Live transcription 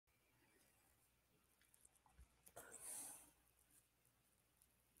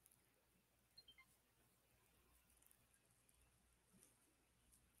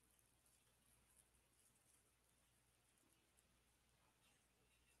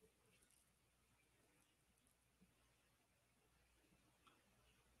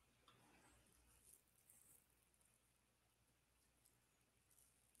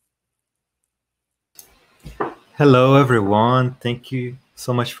Hello, everyone. Thank you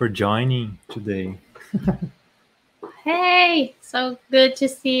so much for joining today. Hey, so good to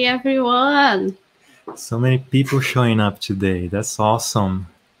see everyone. So many people showing up today. That's awesome.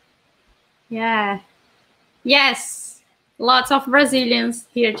 Yeah. Yes. Lots of Brazilians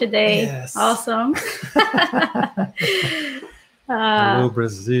here today. Yes. Awesome. Hello,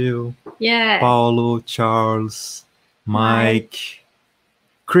 Brazil. Yeah. Paulo, Charles, Mike.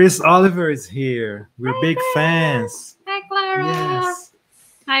 Chris Oliver is here. We're big fans. Hi, Clara. Yes.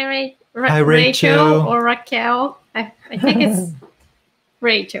 Hi, Hi, Rachel Rachel. or Raquel. I think it's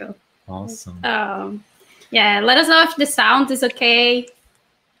Rachel. Awesome. Yeah, let us know if the sound is okay.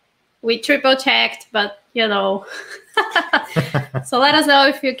 We triple checked, but so let us know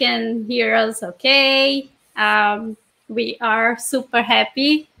if you can hear us okay. We are super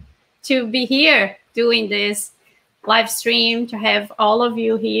happy to be here doing this live stream, to have all of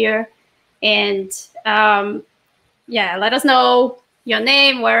you here. And let us know your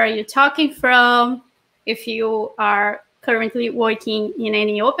name, where are you talking from, if you are currently working in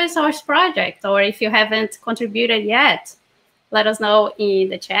any open source project, or if you haven't contributed yet, let us know in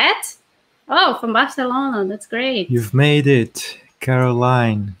the chat. Oh, from Barcelona. That's great. You've made it,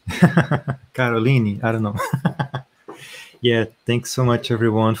 Caroline. Caroline, I don't know. Yeah, thanks so much,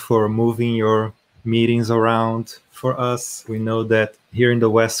 everyone, for moving your meetings around for us. We know that here in the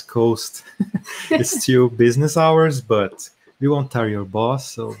West Coast, it's still business hours, but we won't tire your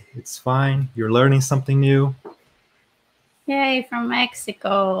boss, so it's fine. You're learning something new. Yay, from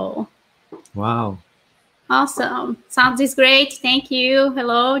Mexico. Wow. Awesome. Sounds great. Thank you.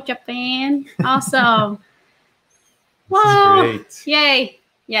 Hello, Japan. Awesome. Wow. Great. Yay.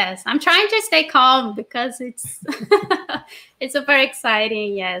 Yes, I'm trying to stay calm because it's it's super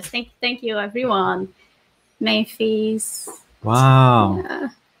exciting. Yes. Thank you, everyone. Memphis. Wow. Yeah.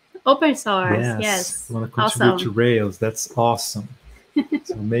 Open source. Yes. Want to contribute to Rails. That's awesome.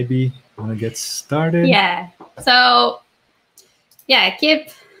 So maybe want to get started. Yeah. So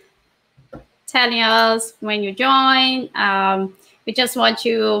keep telling us when you join. We just want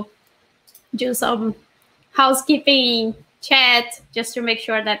to do some housekeeping chat just to make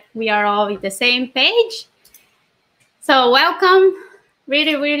sure that we are all in the same page. So welcome,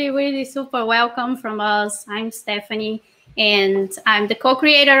 really super welcome from us. I'm Stephanie, and I'm the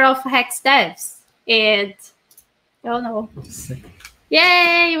co-creator of hexdevs. And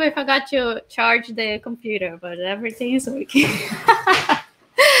yay, we forgot to charge the computer, but everything is working.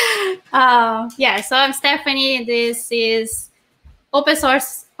 So I'm Stephanie, and this is Open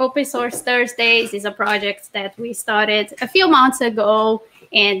Source Thursdays is a project that we started a few months ago,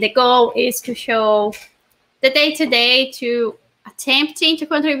 and the goal is to show the day-to-day to attempting to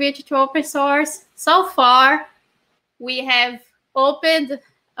contribute to open source. So far, we have opened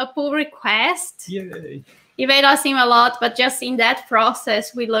a pull request. Yay. It may not seem a lot, but just in that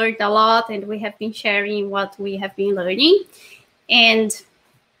process, we learned a lot, and we have been sharing what we have been learning. And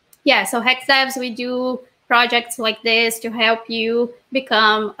so hexdevs, we do projects like this to help you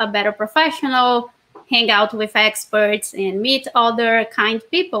become a better professional, hang out with experts, and meet other kind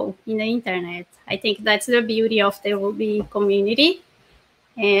people in the internet. I think that's the beauty of the Ruby community.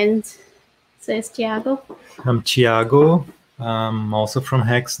 And so is Thiago. I'm Thiago. I'm also from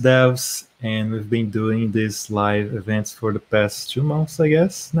hexdevs, and we've been doing these live events for the past 2 months, I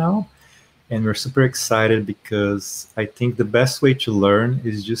guess, now. And we're super excited because I think the best way to learn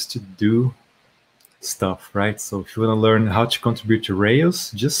is just to do stuff, right? So if you want to learn how to contribute to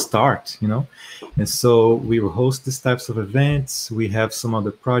Rails, just start, And so we will host these types of events. We have some other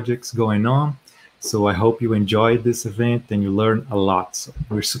projects going on. So I hope you enjoy this event and you learn a lot. So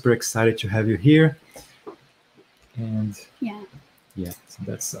we're super excited to have you here. And so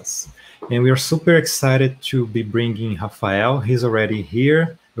that's us. And we are super excited to be bringing Rafael. He's already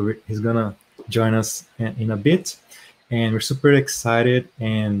here. He's gonna join us in a bit. And we're super excited,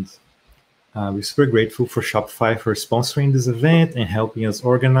 and we're super grateful for Shopify for sponsoring this event and helping us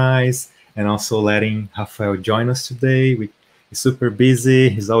organize, and also letting Rafael join us today. He's super busy.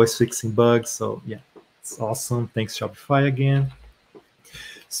 He's always fixing bugs. So it's awesome. Thanks, Shopify, again.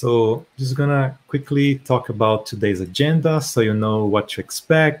 So just gonna quickly talk about today's agenda so you know what to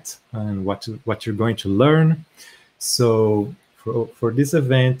expect and what you're going to learn. So for this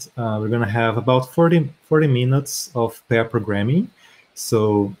event, we're gonna have about 40 minutes of pair programming.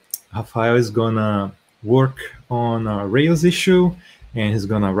 So Rafael is gonna work on a Rails issue, and he's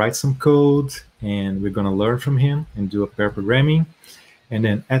gonna write some code, and we're gonna learn from him and do a pair programming. And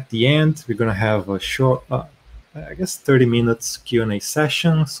then at the end, we're gonna have a short, 30 minutes Q&A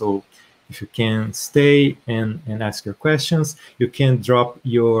session. So if you can stay and ask your questions, you can drop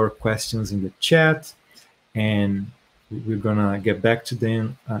your questions in the chat. and we're gonna get back to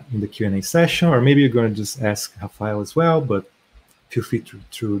them in the Q&A session, or maybe you're gonna just ask Rafael as well, but feel free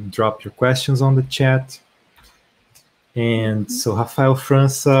to drop your questions on the chat. And so Rafael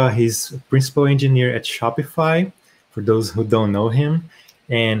França, he's a principal engineer at Shopify, for those who don't know him.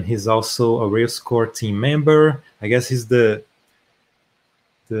 And he's also a Rails core team member. I guess he's the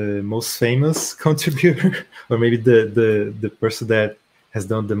most famous contributor, or maybe the person that has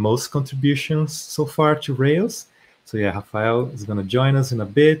done the most contributions so far to Rails. So yeah, Rafael is going to join us in a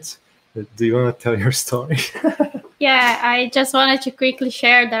bit. Do you want to tell your story? Yeah, I just wanted to quickly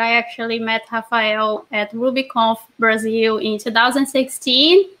share that I actually met Rafael at RubyConf Brazil in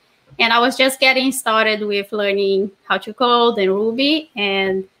 2016. And I was just getting started with learning how to code and Ruby.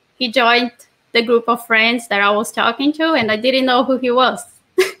 And he joined the group of friends that I was talking to, and I didn't know who he was.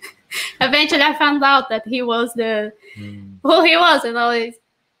 Eventually, I found out that he was who he was. And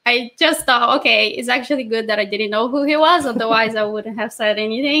I just thought, okay, it's actually good that I didn't know who he was. Otherwise, I wouldn't have said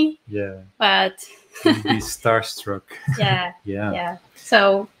anything. Yeah. But you'd be starstruck. Yeah.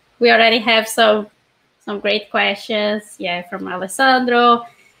 So we already have some great questions, from Alessandro.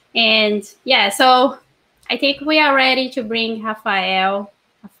 And so I think we are ready to bring Rafael.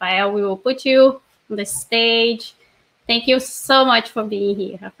 Rafael, we will put you on the stage. Thank you so much for being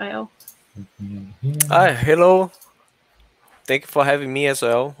here, Rafael. Hi, hello. Thank you for having me as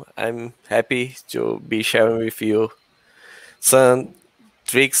well. I'm happy to be sharing with you some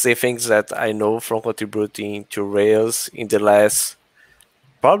tricks and things that I know from contributing to Rails in the last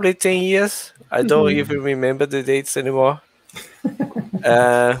probably 10 years. I don't even remember the dates anymore.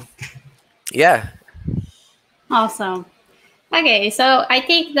 Yeah. Awesome. Okay, so I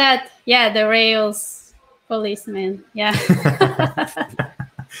think that, the Rails policeman, that's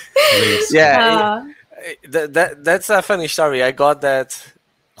a funny story. I got that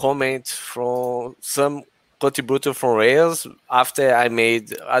comment from some contributor from Rails after I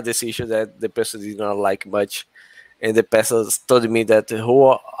made a decision that the person did not like much, and the person told me that who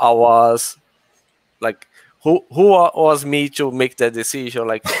I was, like who was me to make that decision,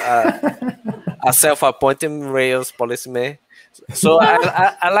 like a self-appointed Rails policeman. So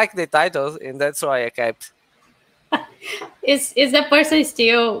I like the title, and that's why I kept. Is the person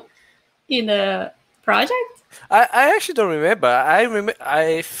still in the project? I actually don't remember.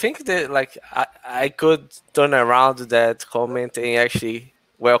 I think that I could turn around that comment and actually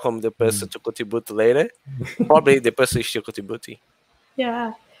welcome the person to contribute later. Probably the person is still contributing.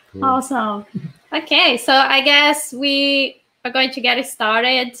 Yeah. Cool. Awesome. Okay, so I guess we are going to get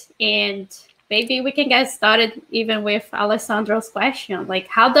started, and maybe we can get started even with Alessandro's question. Like,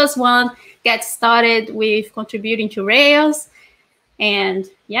 how does one get started with contributing to Rails? And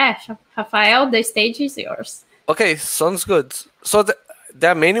Rafael, the stage is yours. Okay, sounds good. So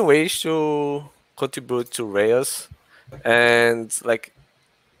there are many ways to contribute to Rails, and like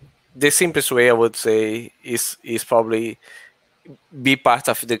the simplest way I would say is probably be part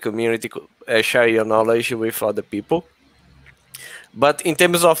of the community, share your knowledge with other people. But in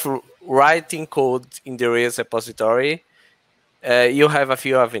terms of writing code in the Rails repository, you have a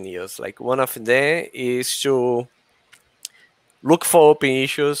few avenues. Like one of them is to look for open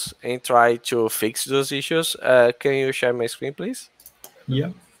issues and try to fix those issues. Can you share my screen, please? Yeah.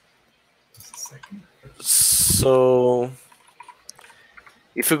 Just a second. So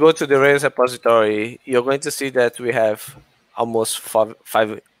if you go to the Rails repository, you're going to see that we have almost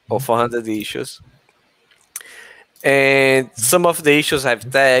 500 or 400 issues. And some of the issues have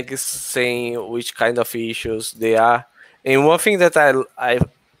tags saying which kind of issues they are. And one thing that I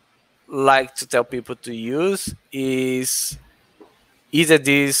like to tell people to use is either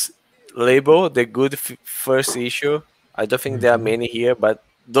this label, the good first issue. I don't think there are many here, but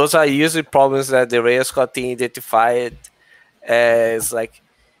those are usually problems that the Rails core team identified as like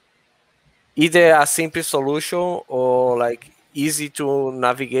either a simple solution or like easy to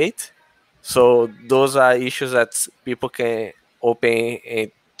navigate. So those are issues that people can open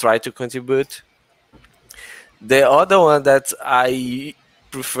and try to contribute. The other one that I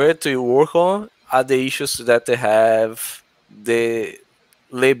prefer to work on are the issues that they have the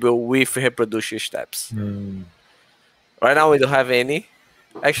label with reproduction steps. Right now we don't have any.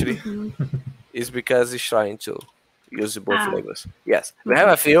 Actually, it's because it's trying to use both labels. Yes, we have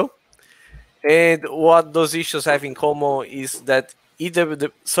a few. And what those issues have in common is that either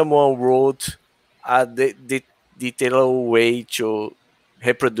someone wrote a detailed way to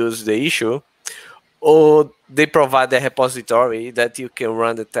reproduce the issue, or they provide a repository that you can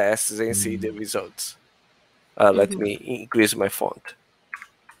run the tests and see the results. Let me increase my font.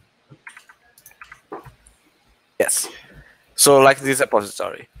 Yes. So like this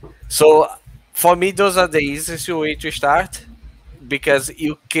repository. So For me, those are the easiest way to start, because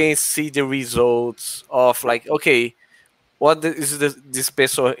you can see the results of like, okay, what is this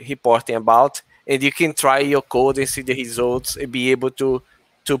person reporting about, and you can try your code and see the results and be able to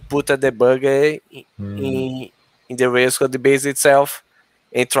put a debugger in the Rails code base itself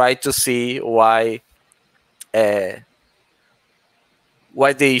and try to see why the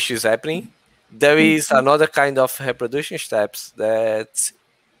issue is happening. There is another kind of reproduction steps that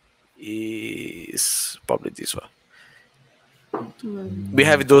is probably this one. We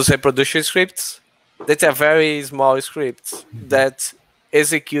have those reproduction scripts that are very small scripts that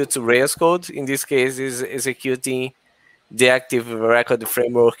execute Rails code. In this case, is executing the active record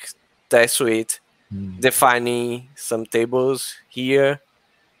framework test suite, defining some tables here,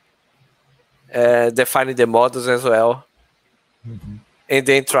 defining the models as well, and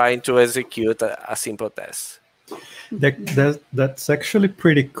then trying to execute a simple test. That's actually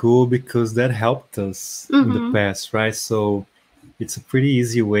pretty cool, because that helped us in the past, right? So it's a pretty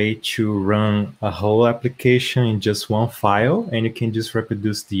easy way to run a whole application in just one file, and you can just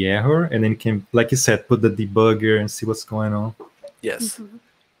reproduce the error, and then you can, like you said, put the debugger and see what's going on. Yes.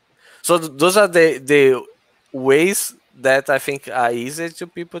 So those are the ways that I think are easy to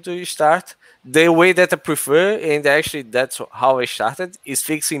people to start. The way that I prefer, and actually that's how I started, is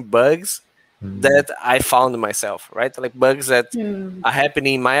fixing bugs that I found myself, right? Like bugs that are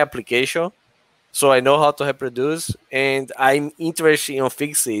happening in my application. So I know how to reproduce, and I'm interested in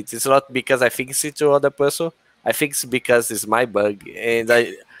fixing it. It's not because I fix it to other person. I fix it because it's my bug, and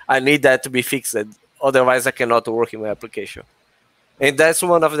I need that to be fixed. Otherwise, I cannot work in my application. And that's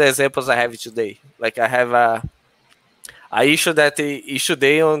one of the examples I have today. Like I have a issue that issue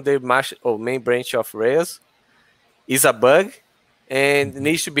day on the main branch of Rails is a bug and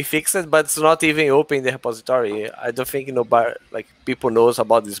needs to be fixed, but it's not even open in the repository. I don't think people knows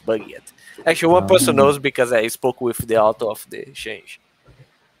about this bug yet. Actually, one person knows because I spoke with the author of the change.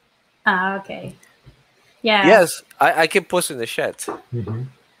 Okay. Yeah. Yes, I can post in the chat.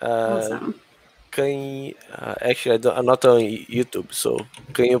 Awesome. Actually, I'm not on YouTube, so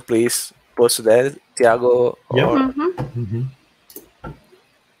can you please post that, Thiago?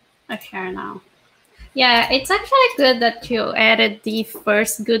 I share now. Yeah, it's actually good that you added the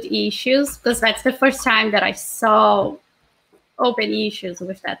first good issues, because that's the first time that I saw open issues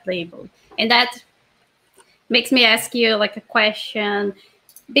with that label. And that makes me ask you like a question,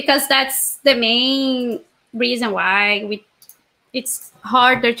 because that's the main reason why it's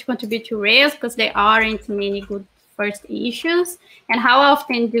harder to contribute to Rails, because there aren't many good first issues. And how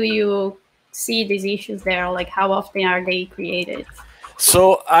often do you see these issues there? Like how often are they created?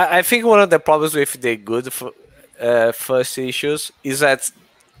 So I think one of the problems with the good first issues is that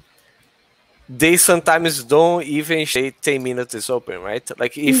they sometimes don't even say 10 minutes is open, right?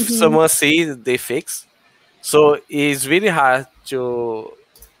 Like if someone sees, they fix. So it's really hard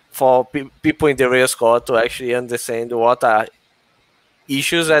for people in the Rails core to actually understand what are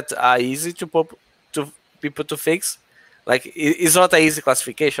issues that are easy to people to fix. Like it's not an easy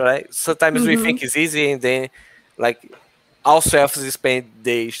classification, right? Sometimes we think it's easy, and then like ourselves spend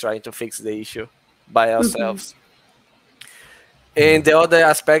days trying to fix the issue by ourselves. And the other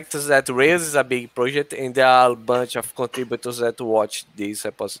aspect is that Rails is a big project, and there are a bunch of contributors that watch this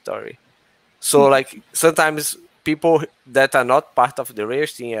repository. So like sometimes people that are not part of the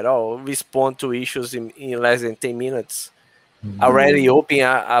Rails team at all respond to issues in less than 10 minutes. Already open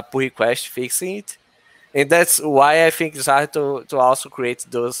a pull request fixing it. And that's why I think it's hard to also create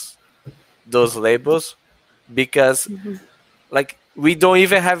those labels, because like we don't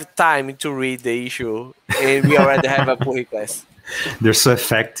even have time to read the issue, and we already have a pull request. They're so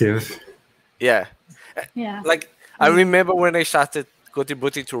effective. Yeah. Like I remember when I started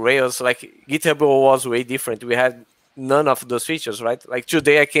contributing to Rails, like GitHub was way different. We had none of those features, right? Like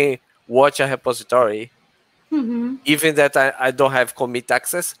today I can watch a repository, even that I don't have commit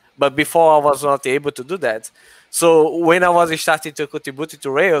access. But before I was not able to do that. So when I was starting to contribute to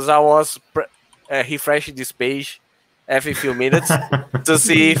Rails, I was refreshing this page every few minutes to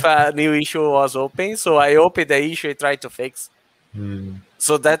see if a new issue was open. So I opened the issue and tried to fix.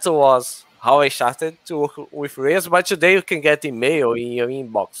 So that was how I started to work with Rails. But today you can get email in your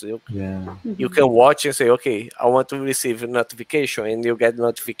inbox. You can watch and say, okay, I want to receive a notification, and you get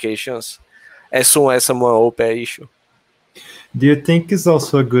notifications as soon as someone opens an issue. Do you think it's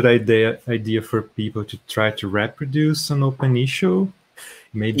also a good idea for people to try to reproduce an open issue?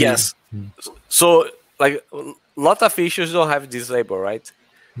 Maybe. Yes. So like a lot of issues don't have this label, right?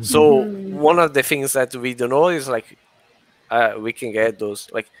 So one of the things that we don't know is like we can get those,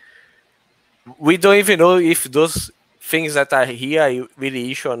 like we don't even know if those things that are here are really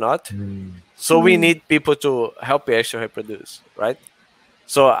issue or not. So we need people to help us to reproduce, right?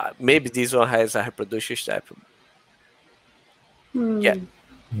 So maybe this one has a reproduction step. Yeah,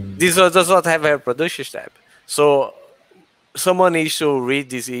 this one does not have a reproduction step. So someone needs to read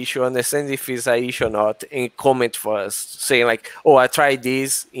this issue, understand if it's an issue or not, and comment for us, saying like, "Oh, I tried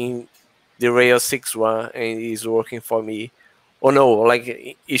this in the Rails 6.1 and it's working for me." Or no,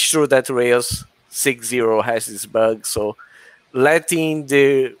 like it's true that Rails 6.0 has this bug. So letting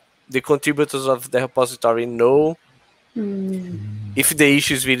the contributors of the repository know if the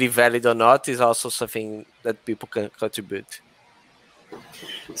issue is really valid or not is also something that people can contribute.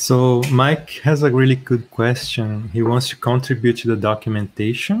 So Mike has a really good question. He wants to contribute to the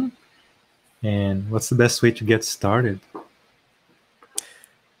documentation. And what's the best way to get started?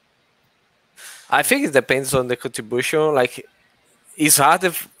 I think it depends on the contribution. Like, it's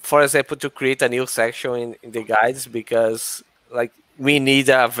harder, for example, to create a new section in the guides because, like, we need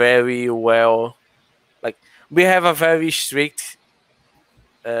a very we have a very strict,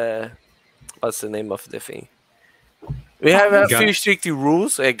 what's the name of the thing? We have a few strict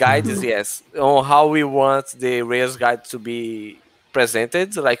rules, guides, yes, on how we want the Rails guide to be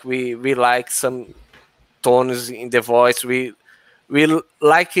presented. Like, we like some tones in the voice. We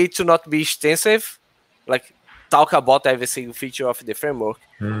like it to not be extensive, like talk about every single feature of the framework,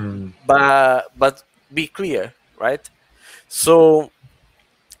 but be clear, right? So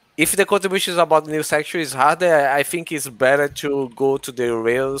if the contribution is about the new section is harder, I think it's better to go to the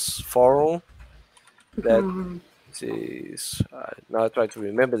Rails forum. That is now I try to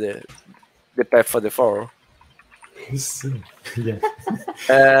remember the path for the forum. Yeah.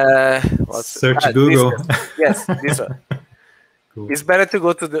 Search Google. Yes, this one. Cool. It's better to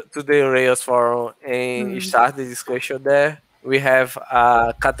go to the Rails forum and start the discussion there. We have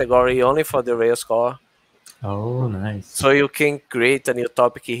a category only for the Rails core. Oh, nice. So you can create a new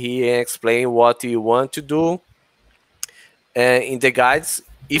topic here and explain what you want to do in the guides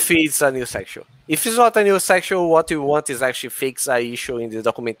if it's a new section. If it's not a new section, what you want is actually fix an issue in the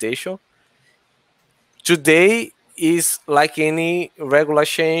documentation. Today is like any regular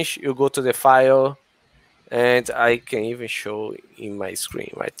change. You go to the file, and I can even show in my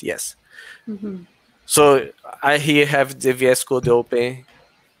screen, right? Yes. So I here have the VS Code open.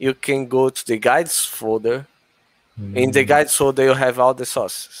 You can go to the guides folder. In the guides folder, you have all the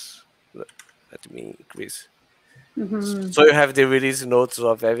sources. Let me increase. So you have the release notes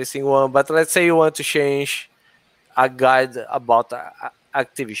of every single one. But let's say you want to change a guide about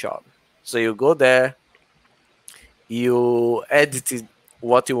Active Shop. So you go there, you edit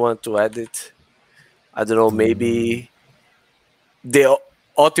what you want to edit. I don't know, maybe the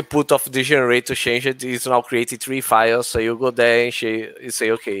output of the generator changed. It's now created 3 files. So you go there and you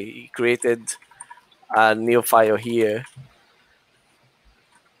say, okay, you created a new file here.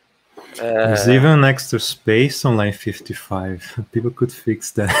 There's even an extra space on line 55. People could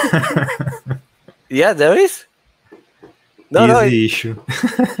fix that. Yeah, there is. Easy issue.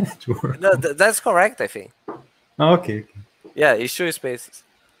 No, that's correct, I think. Oh, okay. Yeah, it's 2 spaces.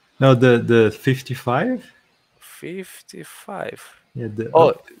 No, the 55? 55. Yeah.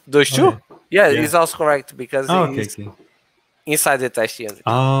 Those 2? Okay. Yeah, it's also correct because it's inside the test unit.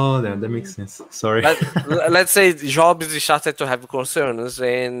 Oh, that makes sense. Sorry. Let's say jobs started to have concerns,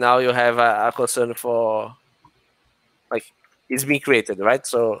 and now you have a concern for, like, it's being created, right?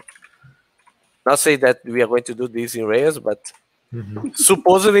 So, not say that we are going to do this in Rails, but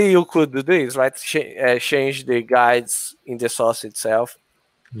supposedly you could do this, right? Change the guides in the source itself.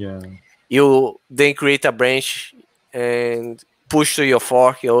 Yeah. You then create a branch and push to your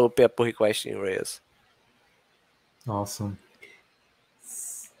fork or open a pull request in Rails. Awesome.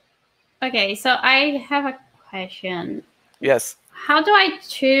 Okay, so I have a question. Yes. How do I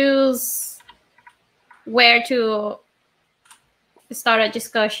choose where to start a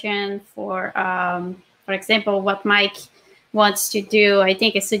discussion for example, what Mike wants to do? I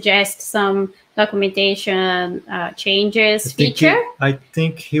think it suggests some documentation changes feature. I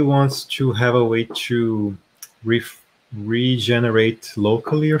think he wants to have a way to regenerate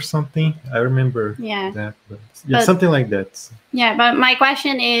locally or something. I remember that. But something like that. Yeah, but my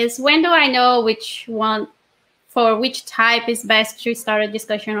question is, when do I know which one, for which type is best to start a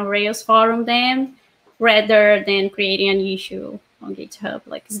discussion on Rails forum then, rather than creating an issue on GitHub?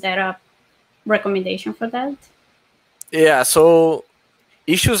 Like, is there a recommendation for that? Yeah, so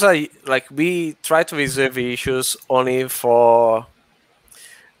issues are, like, we try to reserve issues only for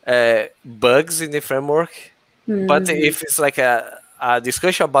bugs in the framework. But if it's like a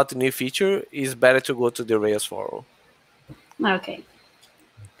discussion about a new feature, it's better to go to the Rails forum. Okay,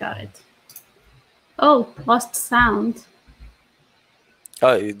 got it. Oh, lost sound.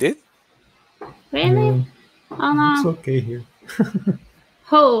 Oh, you did? Really? Oh no. It's okay here.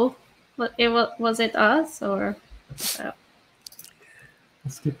 Who? Was it us or?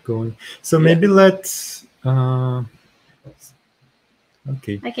 Let's keep going. So maybe let's. Okay.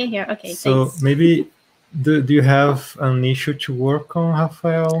 I can hear. Okay. So Thanks. maybe do you have an issue to work on,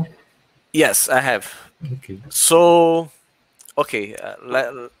 Rafael? Yes, I have. Okay. So, okay,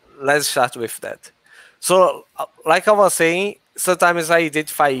 let's start with that. So, like I was saying, sometimes I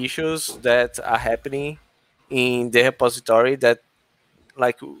identify issues that are happening in the repository that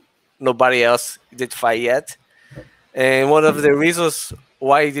like nobody else identify yet. And one of the reasons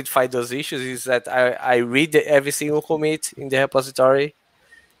why I identify those issues is that I read every single commit in the repository,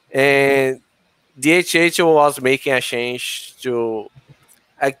 and DHH was making a change to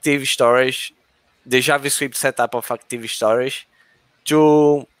active storage, the JavaScript setup of active storage,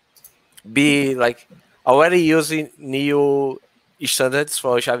 to be like already using new standards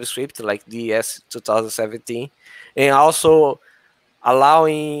for JavaScript like DS 2017, and also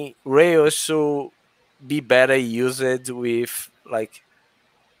allowing Rails to be better used with like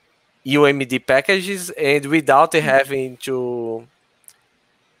UMD packages and without having to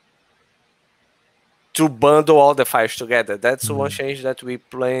bundle all the files together. That's one change that we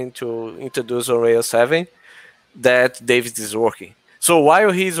plan to introduce on Rails 7 that David is working. So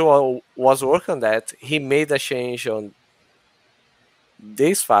while he was working on that, he made a change on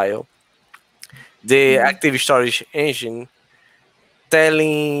this file, the active storage engine,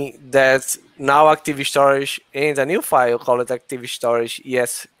 telling that now active storage and a new file called active storage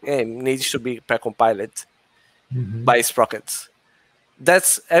ESM needs to be precompiled by sprockets.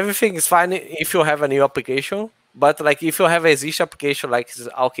 That's everything is fine if you have a new application, but like if you have an existing application like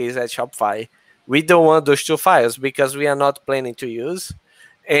our case at Shopify, we don't want those two files because we are not planning to use.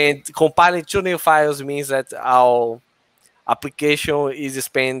 And compiling two new files means that our application is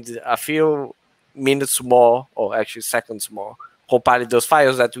spend a few minutes more, or actually seconds more, compiling those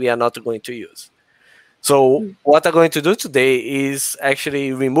files that we are not going to use. So what I'm going to do today is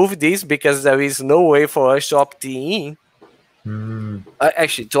actually remove this because there is no way for us to opt in.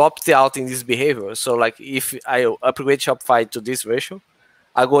 Actually, to opt out in this behavior. So like if I upgrade Shopify to this version,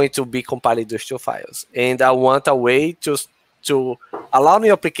 I'm going to be compiling those two files. And I want a way to allow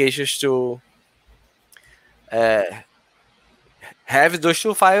new applications to have those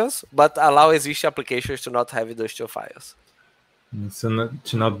two files, but allow existing applications to not have those two files. So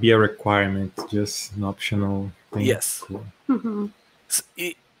to not be a requirement, just an optional thing. Yes. Cool.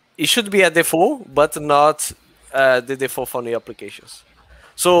 It should be a default, but not the default for new applications.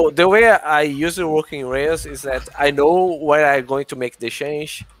 So the way I usually work in Rails is that I know where I'm going to make the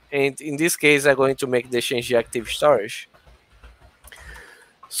change. And in this case, I'm going to make the change to active storage.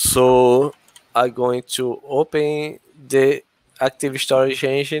 So I'm going to open the active storage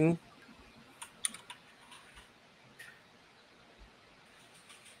engine.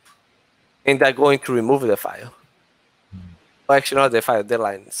 And I'm going to remove the file. Well, actually, not the file, the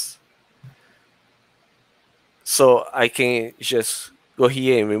lines. So I can just go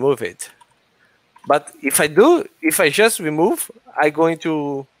here and remove it. But if I just remove, I'm going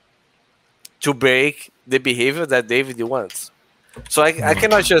to break the behavior that David wants. So I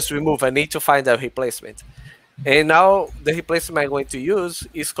cannot just remove, I need to find a replacement. And now the replacement I'm going to use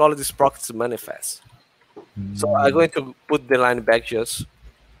is called the sprockets manifest. So I'm going to put the line back just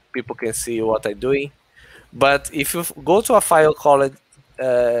people can see what I'm doing. But if you go to a file called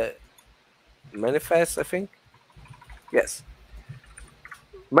manifest, I think. Yes.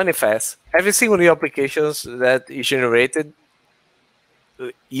 Manifest. Every single new applications that is generated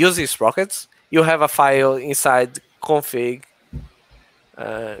using sprockets, you have a file inside config,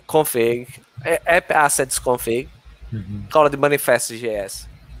 app assets config, called manifest.js.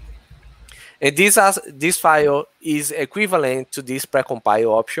 And this file is equivalent to this precompile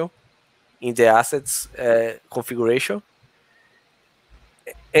option in the assets configuration.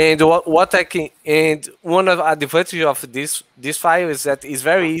 And what I can, and one of the advantages of this file is that it's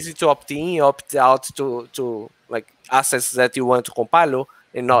very easy to opt in, opt out to like assets that you want to compile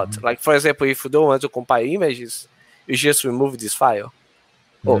and not. Like for example, if you don't want to compile images, you just remove this file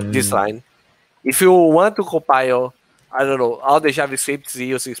or this line. If you want to compile, I don't know, all the JavaScript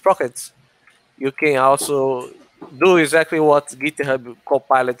using sprockets, you can also do exactly what GitHub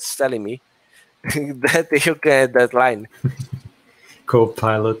Copilot is telling me that you can add that line.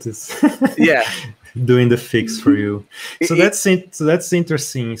 Copilot is doing the fix for you. So that's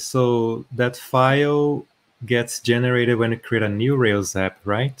interesting. So that file gets generated when you create a new Rails app,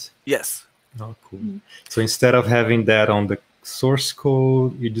 right? Yes. Oh, cool. So instead of having that on the source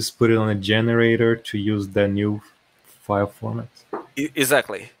code, you just put it on a generator to use the new file format.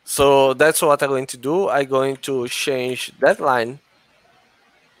 Exactly. So that's what I'm going to do. I'm going to change that line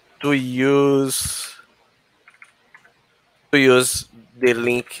to use the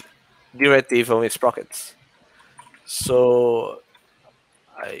link directive on sprockets. So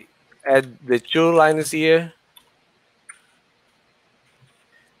I add the 2 lines here.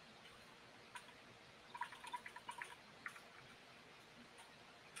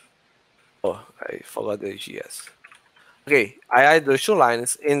 Oh, I forgot the GS. Okay, I add those 2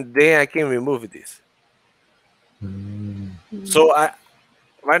 lines, and then I can remove this. So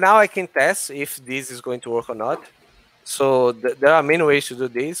right now I can test if this is going to work or not. So there are many ways to do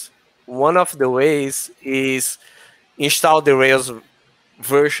this. One of the ways is install the Rails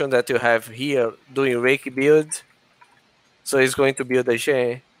version that you have here doing rake build. So it's going to build a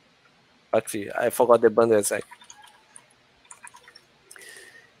chain. Actually, I forgot the bundle exec.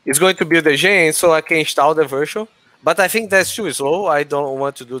 It's going to build a chain so I can install the version. But I think that's too slow. I don't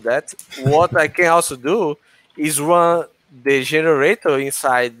want to do that. What I can also do is run the generator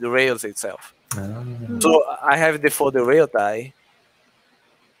inside the Rails itself. So I have the folder railtie.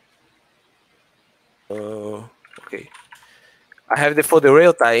 Okay. I have the folder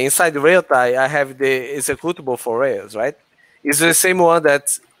railtie. Inside the railtie, I have the executable for Rails, right? It's the same one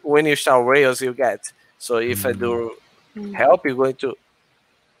that when you install Rails, you get. So if I do help, you're going to...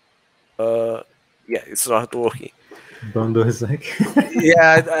 yeah, it's not working. Bundle exec.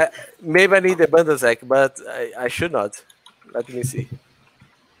 Yeah, maybe I need the bundle exec, but I should not. Let me see.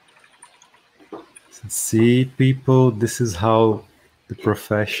 See, people, this is how the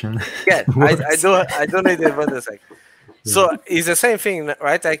profession Yeah, works. I don't need the bundle exec. So it's the same thing,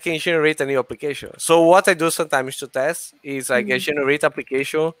 right? I can generate a new application. So what I do sometimes to test is I can generate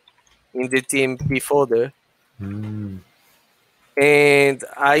application in the TMP folder, and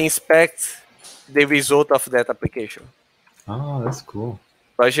I inspect the result of that application. Oh, that's cool.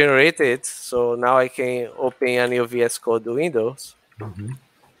 So I generate it, so now I can open a new VS Code Windows.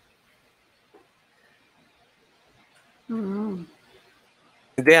 And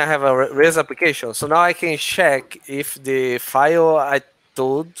then I have a Rails application. So now I can check if the file I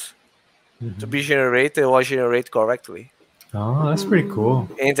told to be generated was generated correctly. Oh, that's pretty cool.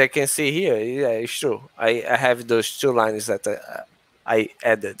 And I can see here, yeah, it's true. I have those 2 lines that I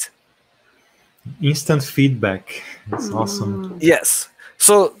added. Instant feedback. That's awesome. Yes.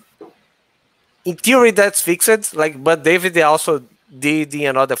 So in theory, that's fixed. But David also did in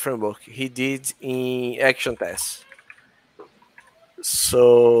another framework. He did in action tests.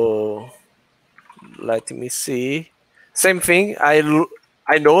 So let me see. Same thing. I know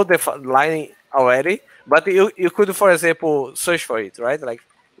the line already, but you could, for example, search for it, right? Like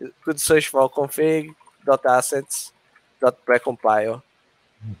you could search for config.assets.precompile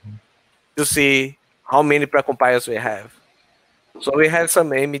to see how many precompiles we have. So we have some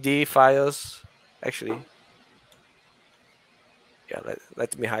MD files, actually. Yeah,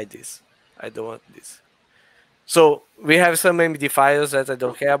 let me hide this. I don't want this. So we have some MD files that I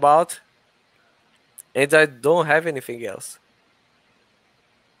don't care about, and I don't have anything else.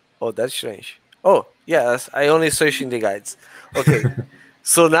 Oh, that's strange. Oh, yes, I only search in the guides. Okay,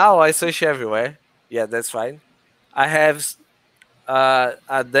 so now I search everywhere. Yeah, that's fine. I have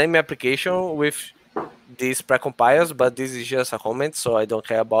a dummy application with these precompiles, but this is just a comment, so I don't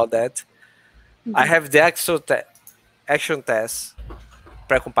care about that. I have the action test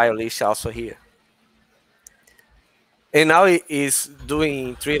precompile list also here. And now it is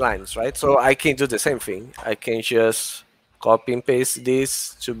doing 3 lines, right? So I can do the same thing. I can just copy and paste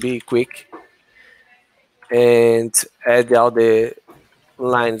this to be quick and add all the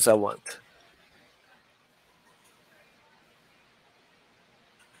lines I want.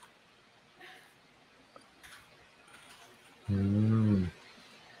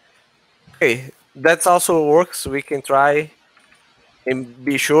 Okay, that also works. We can try and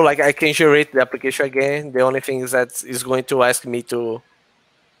be sure. Like I can generate the application again. The only thing is that it's going to ask me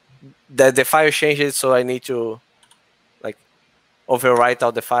that the file changes, so I need to like overwrite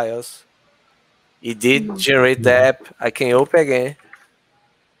all the files. It did generate the app. I can open again.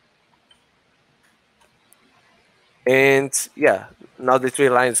 And yeah, now the 3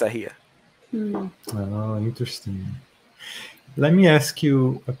 lines are here. Oh, interesting. Let me ask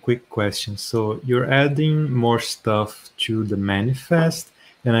you a quick question. So you're adding more stuff to the manifest,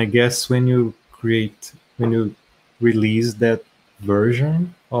 and I guess when you release that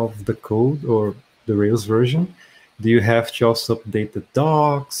version of the code or the Rails version, do you have to also update the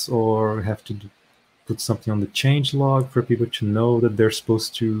docs or have to put something on the changelog for people to know that they're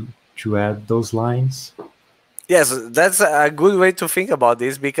supposed to add those lines? Yes, that's a good way to think about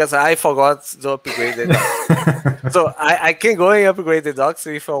this because I forgot to upgrade the docs. So I can go and upgrade the docs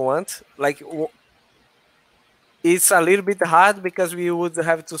if I want. Like it's a little bit hard because we would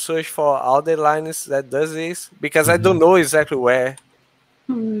have to search for all the lines that does this because I don't know exactly where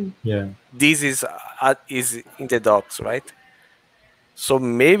this is in the docs, right? So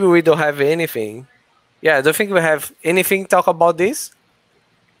maybe we don't have anything. Yeah, I don't think we have anything talk about this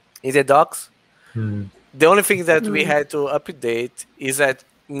in the docs. The only thing that we had to update is that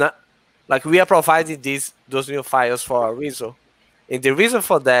like we are providing those new files for a reason. And the reason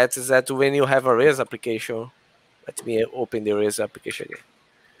for that is that when you have a Rails application, let me open the Rails application again.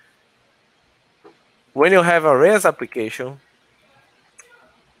 When you have a Rails application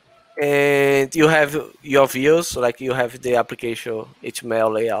and you have your views, like you have the application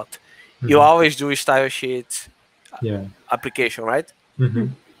HTML layout, you always do style sheet application, right?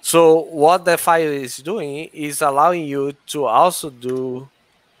 So what the file is doing is allowing you to also do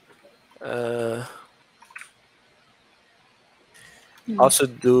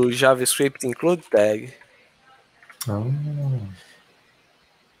JavaScript include tag. Oh.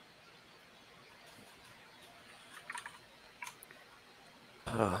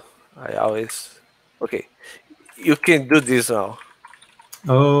 I always okay. You can do this now.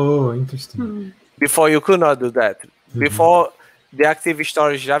 Oh, interesting. Before you could not do that. Before the active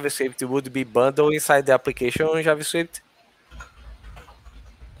storage JavaScript would be bundled inside the application JavaScript.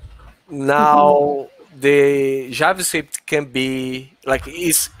 Now the JavaScript can be like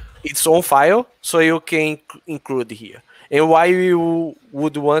its own file, so you can include here. And why you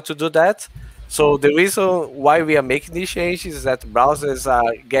would want to do that? So the reason why we are making these changes is that browsers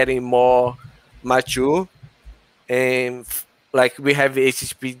are getting more mature, and like we have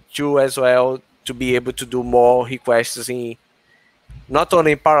HTTP2 as well to be able to do more requests in not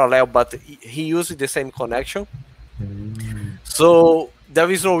only in parallel, but he uses the same connection. So there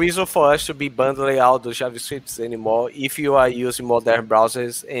is no reason for us to be bundling out those JavaScripts anymore if you are using modern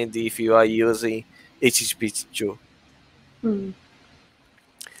browsers and if you are using HTTP2.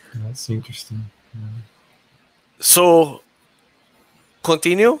 That's interesting. So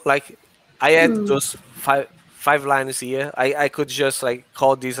continue, like I add those five lines here. I could just like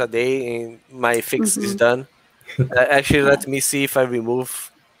call this a day and my fix is done. Actually, let me see if I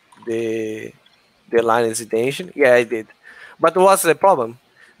remove the line intention. Yeah, I did. But what's the problem?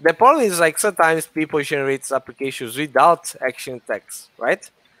 The problem is like sometimes people generate applications without action text, right?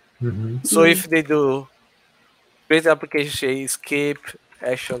 So if they do create application say skip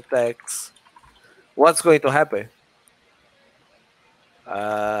action text, what's going to happen?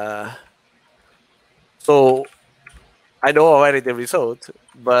 So I know already the result,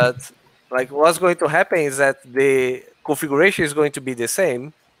 but like what's going to happen is that the configuration is going to be the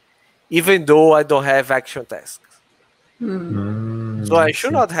same, even though I don't have action tasks. So I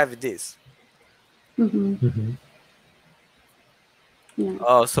should not have this.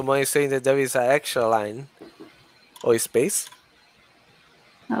 Oh, someone is saying that there is an extra line or space.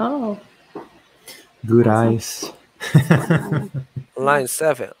 Oh. Good eyes. Line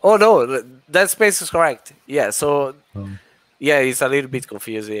 7. Oh no, that space is correct. Yeah, so yeah, it's a little bit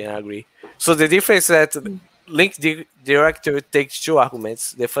confusing, I agree. So the difference is that link directory takes two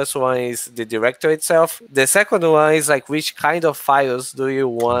arguments. The first one is the directory itself. The second one is like which kind of files do you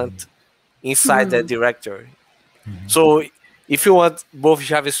want inside that directory. So if you want both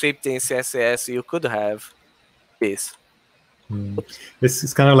JavaScript and CSS, you could have this. This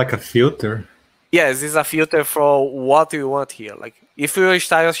is kind of like a filter. Yes, it's a filter for what you want here. Like if your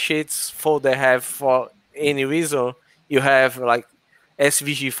style sheets folder have for any reason, you have like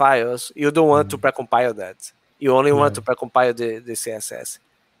SVG files, you don't want to precompile that. You only want to precompile the CSS.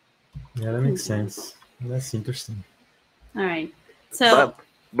 Yeah, that makes sense. That's interesting. All right. So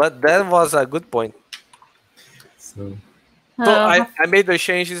but that was a good point. So I made the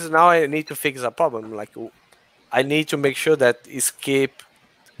changes. Now I need to fix a problem. Like I need to make sure that escape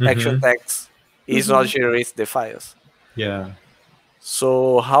action text is not generate the files. Yeah.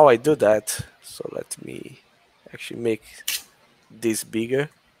 So how I do that? So let me actually make this bigger.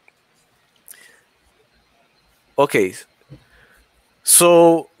 Okay.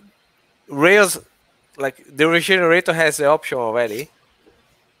 So Rails, like the regenerator has the option already.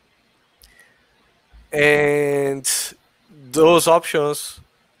 And those options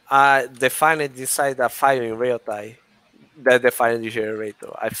are defined inside a file in railties that define the generator.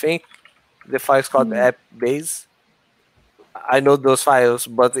 I think the file is called app base. I know those files,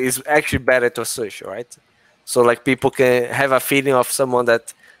 but it's actually better to search, right? So like people can have a feeling of someone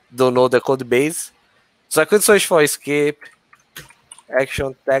that don't know the code base. So I could search for escape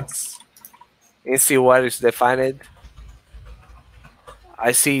action text and see what is defined.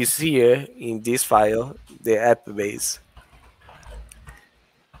 I see it's here in this file, the app base.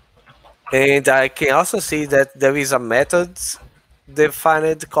 And I can also see that there is a method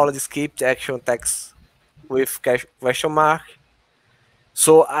defined called skip action text with question mark.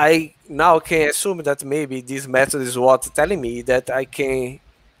 So I now can assume that maybe this method is what telling me that I can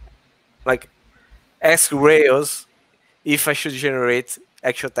like ask Rails if I should generate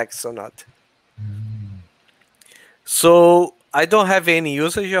actual text or not. So I don't have any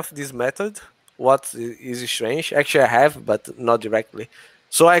usage of this method. What is strange? Actually, I have, but not directly.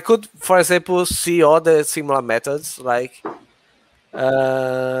 So I could, for example, see other similar methods like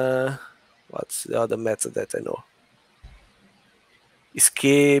what's the other method that I know?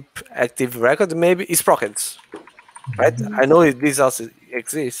 Skip active record, maybe sprockets, right? I know this also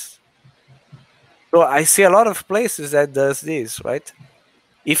exists. So I see a lot of places that does this, right?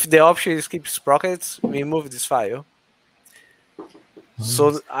 If the option is skip sprockets, remove this file.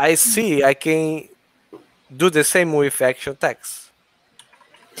 So I see I can do the same with action text.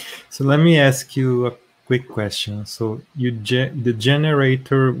 So let me ask you a quick question. So the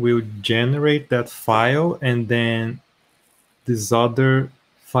generator will generate that file, and then this other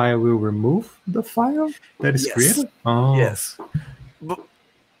file will remove the file that is created? Oh. Yes.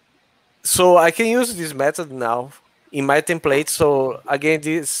 So I can use this method now in my template. So again,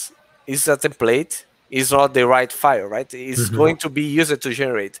 this is a template. It's not the right file, right? It's going to be used to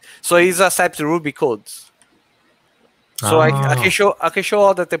generate. So it's accept Ruby codes. So I can show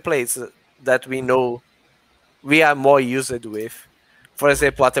all the templates that we know we are more used with. For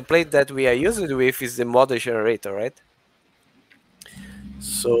example, a template that we are used with is the model generator, right?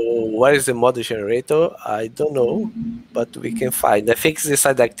 So what is the model generator? I don't know, but we can find. I think it's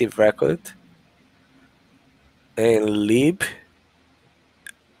inside the active record. And lib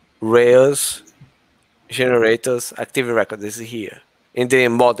Rails generators active record is here in the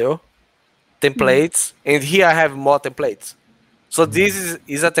model templates, and here I have more templates. So this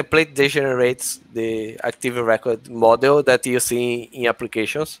is a template that generates the active record model that you see in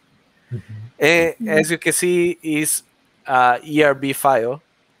applications. And as you can see, is a ERB file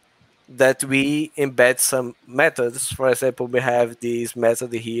that we embed some methods. For example, we have this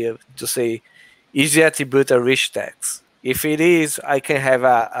method here to say, is the attribute a rich text? If it is, I can have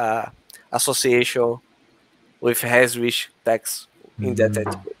a association with has rich text in that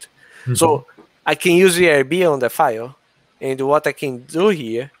attribute. So I can use ERB on the file, and what I can do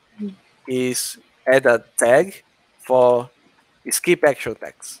here is add a tag for skip actual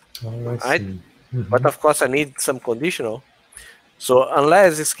text. Right? But of course, I need some conditional. So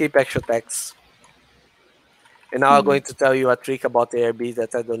unless skip actual text, and now I'm going to tell you a trick about ERB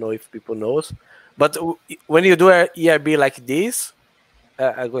that I don't know if people knows. But when you do an ERB like this,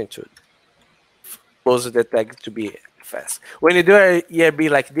 I'm going to close the tag to be fast. When you do an ERB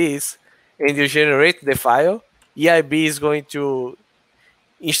like this and you generate the file, ERB is going to,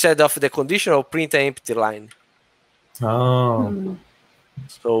 instead of the conditional, print an empty line. Oh.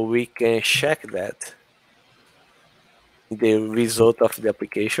 So we can check that. The result of the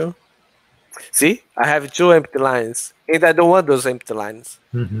application. See, I have 2 empty lines, and I don't want those empty lines.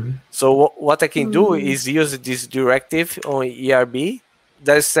 So what I can do is use this directive on ERB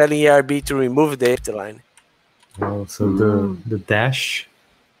that's telling ERB to remove the empty line. Oh, so the dash.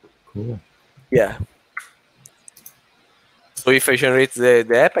 Cool. Yeah. So if I generate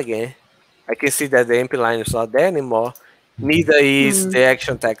the app again, I can see that the empty line is not there anymore. Neither is the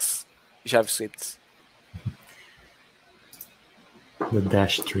action text JavaScript. The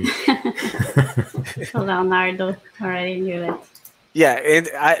dash tree. Leonardo already knew it. Yeah,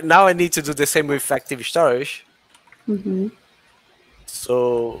 and now I need to do the same with active storage.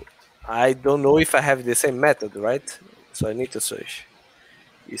 So I don't know if I have the same method, right? So I need to search.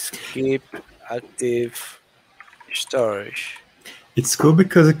 Skip active storage. It's cool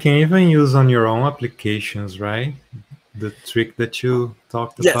because you can even use on your own applications, right? The trick that you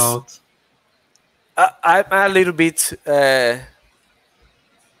talked about. I'm a little bit...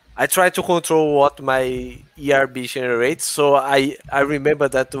 I try to control what my ERB generates. So I remember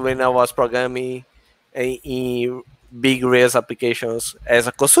that when I was programming in big Rails applications as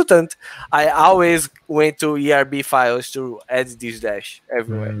a consultant, I always went to ERB files to add this dash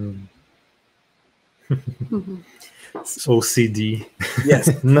everywhere. OCD.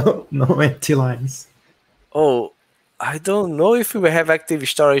 Yes. no empty lines. Oh, I don't know if we have active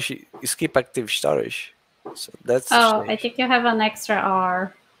storage, skip active storage. So that's strange. I think you have an extra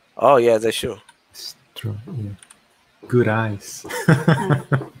R. Oh, yeah, that's true. Yeah. Good eyes.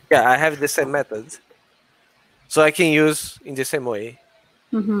 Yeah, I have the same method. So I can use in the same way.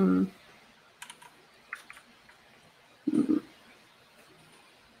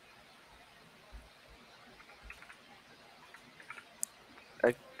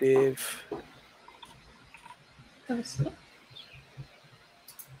 active.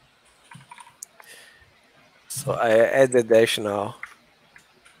 So I add the dash now.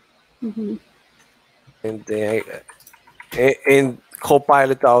 Mm-hmm. And then and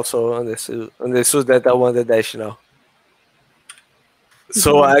Copilot also understood that I want the dash now.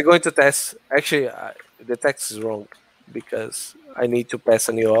 So I'm going to test. Actually, the text is wrong because I need to pass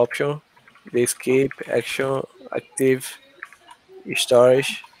a new option. The escape action active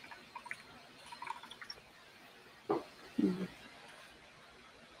storage.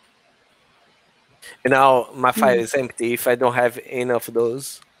 And now my file is empty if I don't have any of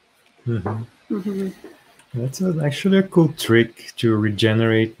those. That's actually a cool trick to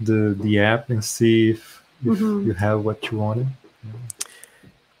regenerate the app and see if you have what you wanted.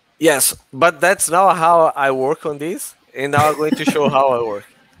 Yes, but that's not how I work on this. And now I'm going to show how I work.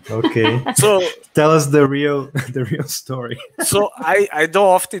 Okay. So tell us the real story. So I don't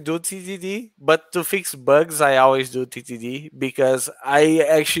often do TTD, but to fix bugs, I always do TTD because I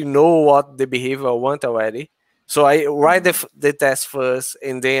actually know what the behavior I want already. So I write the test first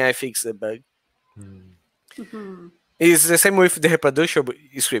and then I fix the bug. It's the same with the reproduction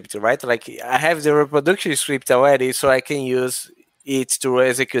script, right? Like I have the reproduction script already, so I can use it to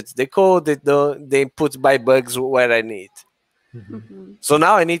execute the code that they put my bugs where I need. So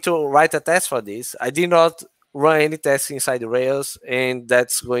now I need to write a test for this. I did not run any tests inside the Rails, and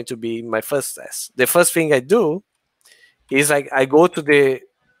that's going to be my first test. The first thing I do is like I go to the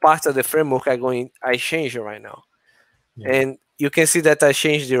part of the framework I change it right now. Yeah. And you can see that I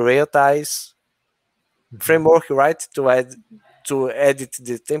changed the railties framework, right, to edit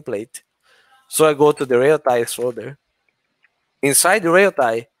the template. So I go to the railties folder. Inside the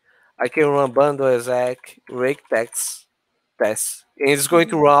railtie, I can run bundle exec rake text test, and it's going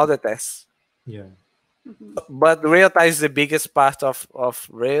to run all the tests. Yeah. But Railtie is the biggest part of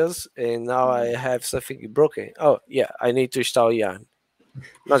Rails, and now I have something broken. Oh yeah, I need to install Yarn.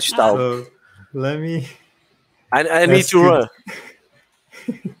 Not install. So let me. I need to run.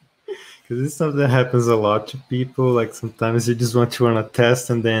 Because this is something that happens a lot to people. Like sometimes you just want to run a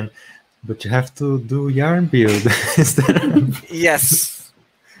test and then, but you have to do yarn build. Yes,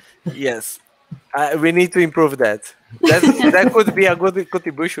 yes. We need to improve that. That could be a good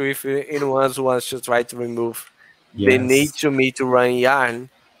contribution if anyone wants to try to remove the need to me to run Yarn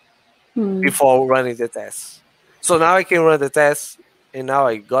before running the test. So now I can run the test, and now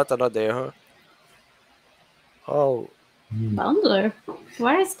I got another error. Oh. Bundler?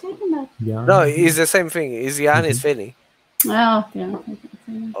 Why is taking that? Yarn. No, it's the same thing. Is Yarn is failing. Oh, yeah.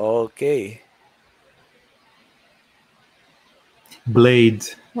 Okay. Blade.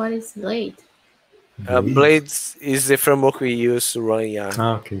 What is Blade? Blades is the framework we use to run Yarn.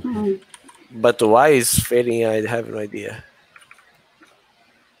 Okay. But why is failing? I have no idea.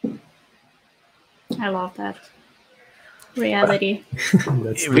 I love that. Reality.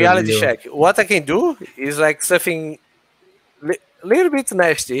 Reality check. What I can do is like something little bit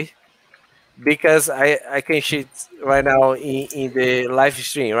nasty, because I can cheat right now in the live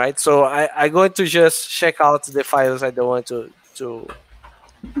stream, right? So I'm going to just check out the files I don't want to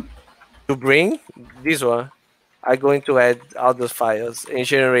bring. This one, I'm going to add all those files and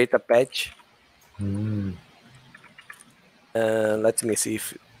generate a patch. Let me see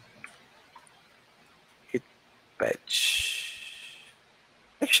if it patch.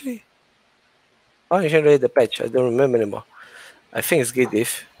 Actually, I generated the patch. I don't remember anymore. I think it's git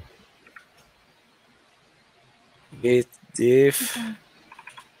diff. Git diff.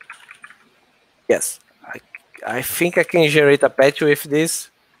 Yes, I think I can generate a patch with this.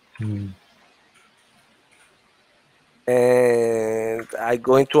 And I'm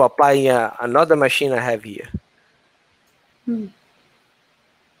going to apply another machine I have here.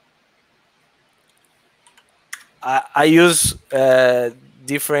 I use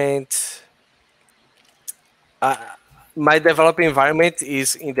different. My developing environment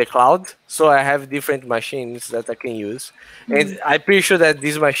is in the cloud, so I have different machines that I can use, and I'm pretty sure that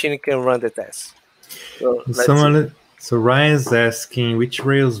this machine can run the test. So Ryan's asking, which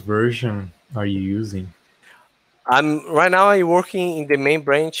Rails version are you using? Right now I'm working in the main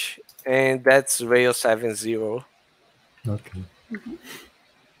branch, and that's Rails 7.0. Okay.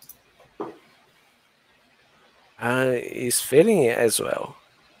 It's failing as well.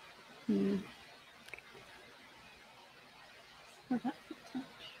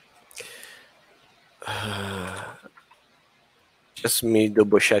 Just me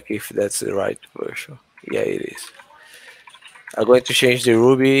double check if that's the right version. Yeah, it is. I'm going to change the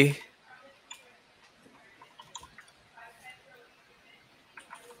Ruby.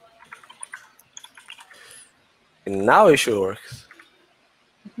 And now it should work.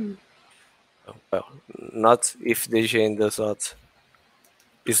 Well, not if the gen is not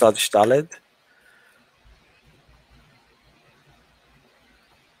installed.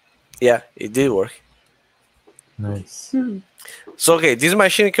 Yeah, it did work. Nice. So okay, this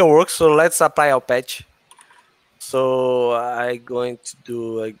machine can work. So let's apply our patch. So I'm going to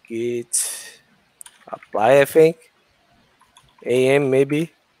do a git apply, I think, am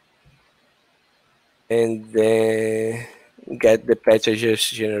maybe, and then get the patch I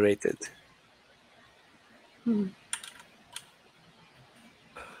just generated.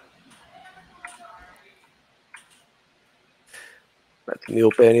 Let me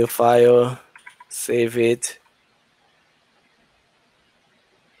open a new file, save it.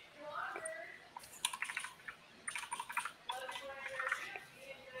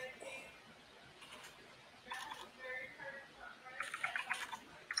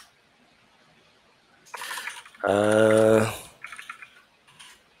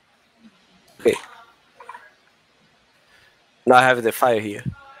 Okay. Now I have the file here.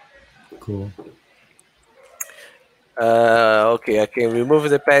 Cool. Okay, I can remove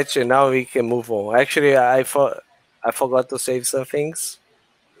the patch and now we can move on. Actually, I forgot to save some things.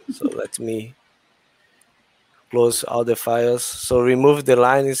 So let me close all the files. So remove the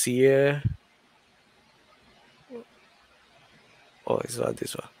lines here. Oh, it's not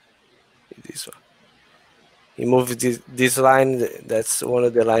this one. This one. Remove this line. That's one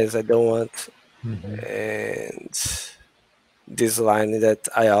of the lines I don't want. And this line that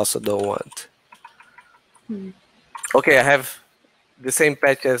I also don't want. Okay, I have the same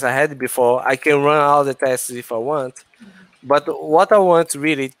patch as I had before. I can run all the tests if I want. But what I want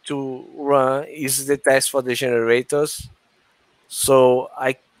really to run is the test for the generators. So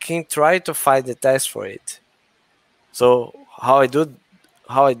I can try to find the test for it. So how I do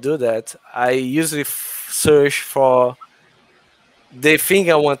that, I usually search for the thing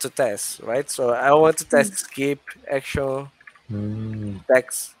I want to test, right? So I want to test skip, action,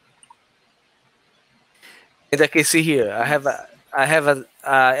 text. And I can see here, I have a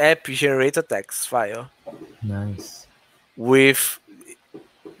app generator text file. Nice. With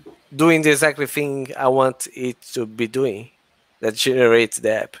doing the exact thing I want it to be doing, that generates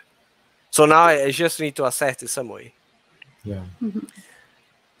the app. So now I just need to assert it some way. Yeah.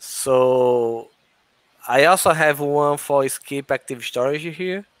 So I also have one for skip active storage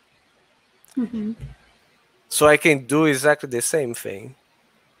here. So I can do exactly the same thing.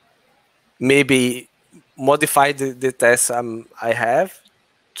 Maybe modify the test I have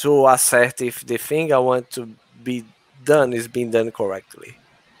to assert if the thing I want to be done is being done correctly.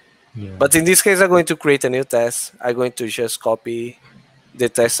 Yeah. But in this case, I'm going to create a new test. I'm going to just copy the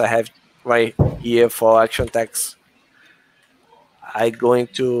test I have right here for action text. I'm going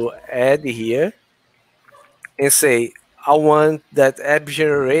to add here and say, I want that app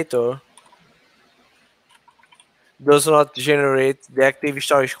generator does not generate the active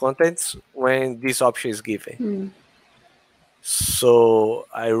storage contents when this option is given. So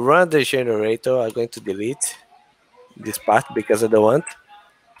I run the generator. I'm going to delete this part because I don't want.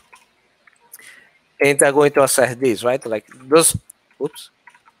 And I'm going to assert this, right? Like those,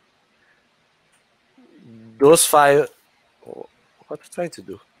 those files. What am I trying to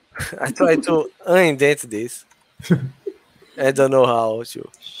do? I try to indent this. I don't know how to.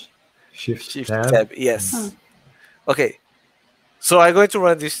 Shift tab. Yes. Okay. So I'm going to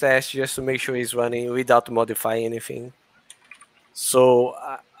run this test just to make sure it's running without modifying anything. So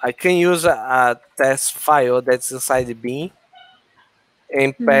I can use a test file that's inside the bin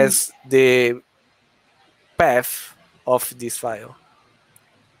and pass the path of this file.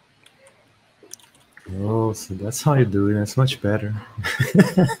 Oh, so that's how you do it. That's much better.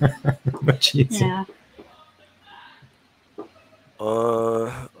 Much easier.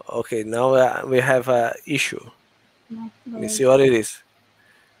 Yeah. Okay, now we have an issue. Let me see what it is.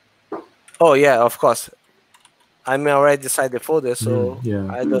 Oh yeah, of course. I'm already inside the folder, so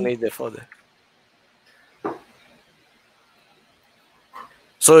yeah. I don't need the folder.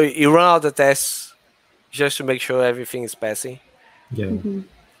 So you run all the tests just to make sure everything is passing. Yeah.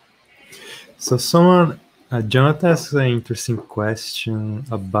 So Jonathan asks an interesting question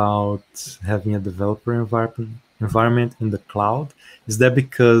about having a developer environment in the cloud. Is that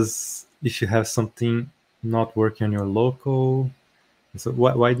because if you have something not working on your local, so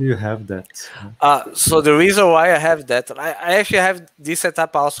why do you have that? So the reason why I have that, I actually have this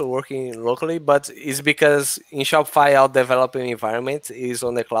setup also working locally, but it's because in Shopify our developing environment is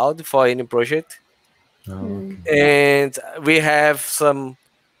on the cloud for any project. Okay. And we have some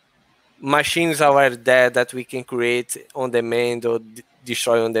machines already there that we can create on demand or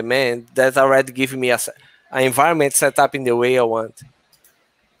destroy on demand that already give me an environment set up in the way I want.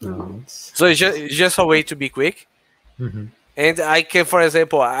 So it's just a way to be quick. And I can, for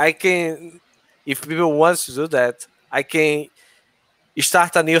example, if people want to do that, I can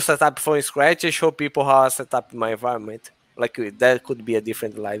start a new setup from scratch and show people how I set up my environment. Like that could be a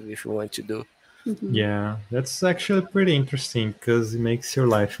different live if you want to do. Yeah, that's actually pretty interesting because it makes your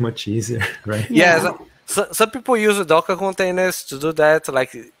life much easier, right? Yeah. Some people use Docker containers to do that.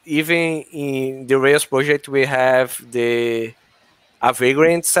 Like even in the Rails project, we have a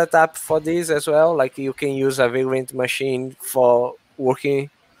Vagrant setup for this as well. Like you can use a Vagrant machine for working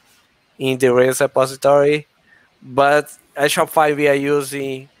in the Rails repository. But at Shopify, we are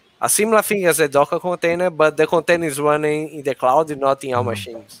using a similar thing as a Docker container, but the container is running in the cloud, not in our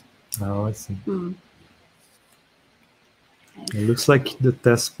machines. Oh, I see. It looks like the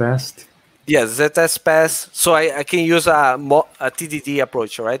test passed. Yes, the test pass. So I can use a TDD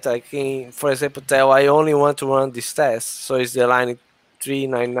approach, right? I can, for example, tell I only want to run this test. So it's the line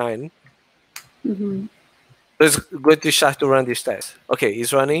 399. So it's going to start to run this test. Okay,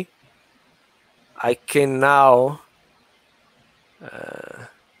 it's running. I can now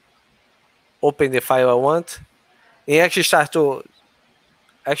open the file I want. And actually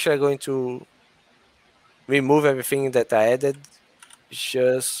I'm going to remove everything that I added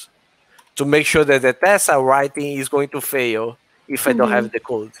just to make sure that the test I'm writing is going to fail if I don't have the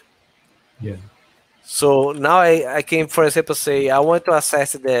code. Yeah. So now I can, for example, say I want to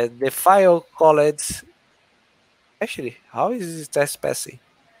access the file called. Actually, how is this test passing?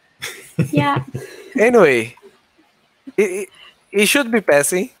 Yeah. Anyway, it should be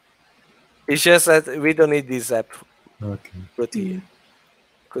passing. It's just that we don't need this app. Okay. Put here.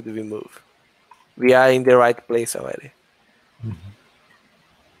 Could remove. We are in the right place already.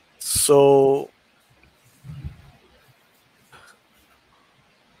 So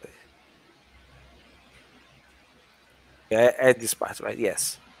add this part, right?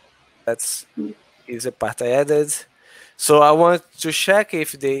 Yes, that's is a part I added. So I want to check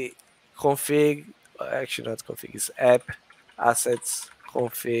if the config, actually not config, is app assets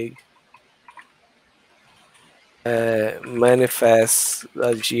config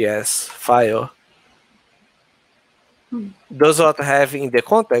manifest.js file does not have in the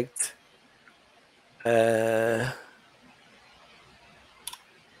contact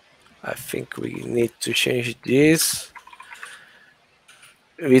I think we need to change this.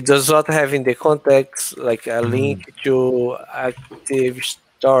 We does not have in the context like a link to active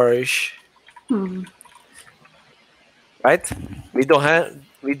storage, right? We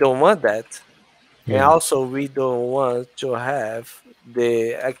don't want that. And also we don't want to have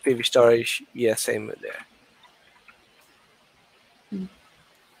the active storage ESM there.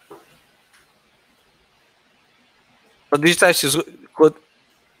 So this test is good.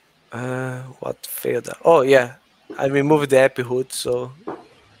 What failed? Oh yeah, I removed the app root, so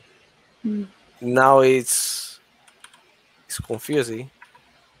now it's confusing.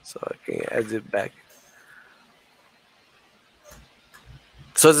 So I can add it back.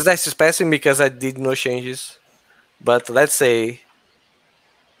 So the test is passing because I did no changes. But let's say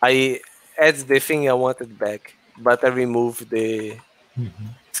I add the thing I wanted back, but I remove the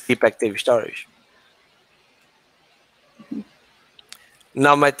skip active storage.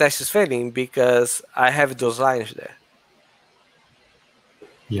 Now my test is failing because I have those lines there.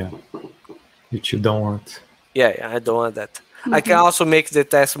 Yeah, which you don't want. Yeah, I don't want that. I can also make the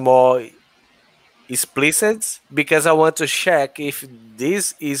test more explicit because I want to check if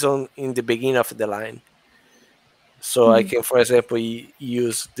this is in the beginning of the line. So I can, for example,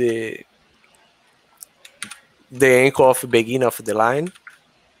 use the anchor of the beginning of the line.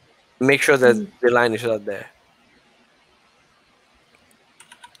 Make sure that the line is not there.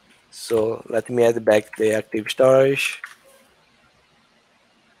 So let me add back the active storage.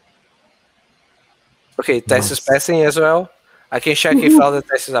 Okay, test is passing as well. I can check if all the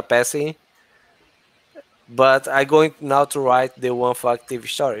tests are passing. But I'm going now to write the one for active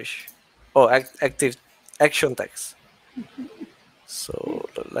storage. Oh, active action text. So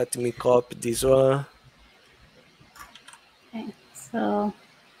let me copy this one. Okay, so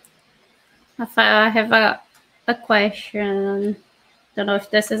I have a question. Don't know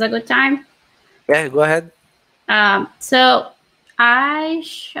if this is a good time. Yeah, go ahead. So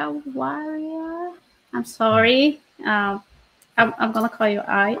Aishawarya, I'm sorry. I'm gonna call you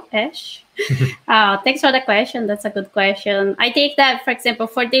Ash. Thanks for the question. That's a good question. I think that, for example,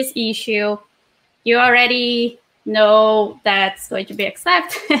 for this issue, you already know that's going to be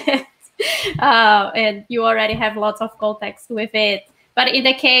accepted, and you already have lots of context with it. But in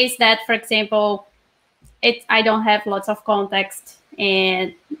the case that, for example, I don't have lots of context,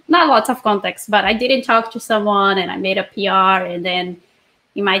 and not lots of context, but I didn't talk to someone and I made a PR and then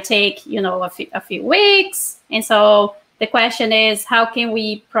it might take, a few weeks. And so the question is, how can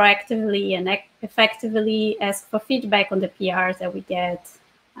we proactively and effectively ask for feedback on the PRs that we get?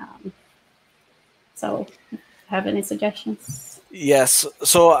 So have any suggestions? Yes.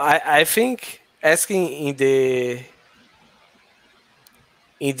 So I think asking in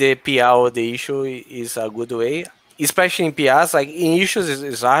the PR or the issue is a good way, especially in PRs. Like in issues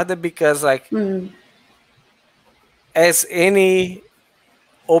is harder because as any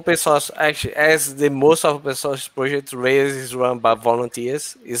open source, actually, as the most of open source projects, Rails is run by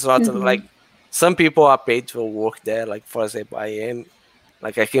volunteers. It's not like some people are paid to work there. Like for example, I am.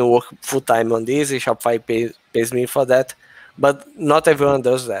 Like I can work full time on this, and Shopify pays me for that. But not everyone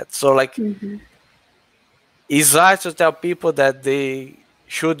does that. So like it's hard to tell people that they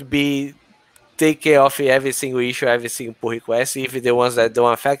should be take care of every single issue, every single pull request, even the ones that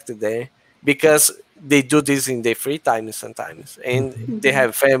don't affect them, because they do this in their free time sometimes, and they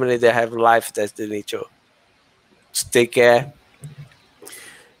have family, they have life that they need to take care.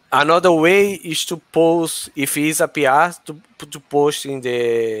 Another way is to post, if it's a PR, to post in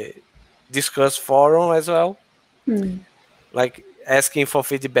the Discuss forum as well, like asking for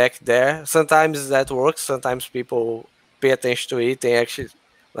feedback there. Sometimes that works. Sometimes people pay attention to it and actually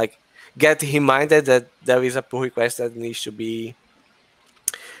like get reminded that there is a pull request that needs to be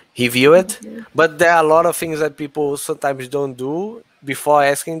reviewed. But there are a lot of things that people sometimes don't do before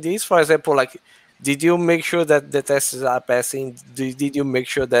asking this. For example, like, did you make sure that the tests are passing? Did you make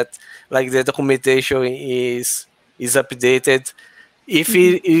sure that like the documentation is updated? If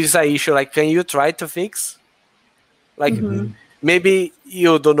it is an issue, like, can you try to fix? Like, maybe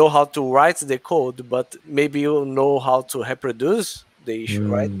you don't know how to write the code, but maybe you know how to reproduce the issue,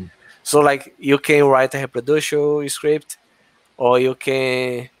 right? So like you can write a reproduction script, or you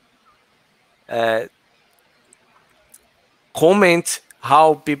can comment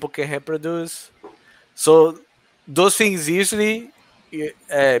how people can reproduce. So those things usually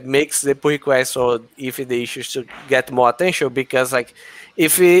makes the pull request, or if the issues to get more attention, because like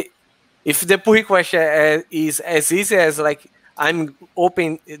if the pull request is as easy as like I'm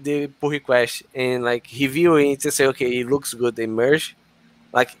open the pull request and like reviewing it to say, okay, it looks good, they merge,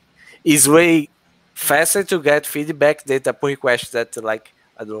 like it's way faster to get feedback than the pull request that like,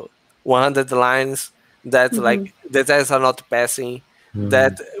 I don't know, 100 lines that like the tests are not passing,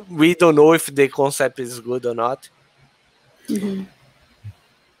 that we don't know if the concept is good or not. And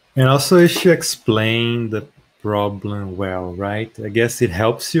also, if you explain the problem well, right? I guess it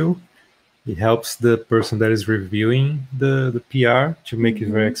helps you. It helps the person that is reviewing the PR to make it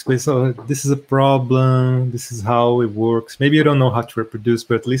very explicit. So this is a problem. This is how it works. Maybe you don't know how to reproduce,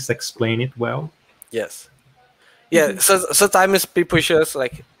 but at least explain it well. Yes. Yeah. So sometimes people just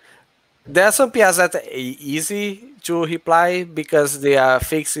like, there are some PRs that are easy to reply because they are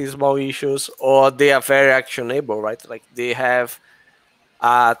fixing small issues, or they are very actionable, right? Like they have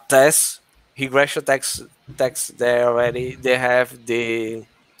a test, regression text there already. They have the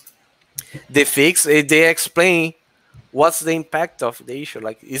fix. They explain what's the impact of the issue.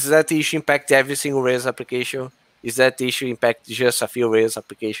 Like, is that issue impact every single Rails application? Is that issue impact just a few Rails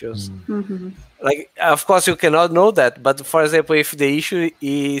applications? Like, of course, you cannot know that. But for example, if the issue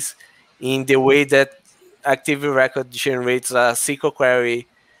is in the way that Active Record generates a SQL query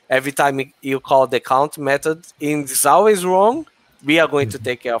every time you call the count method, and it's always wrong, we are going to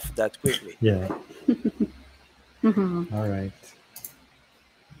take care of that quickly. Yeah. All right.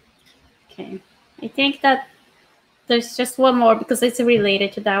 Okay. I think that there's just one more because it's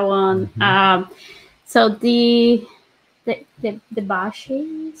related to that one. So the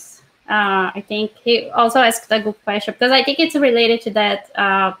Bashes, I think he also asked a good question, because I think it's related to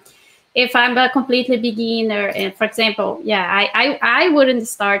that. If I'm a completely beginner, and for example, I wouldn't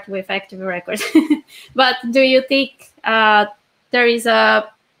start with Active Records, but do you think there is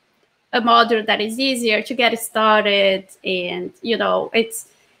a module that is easier to get started, and it's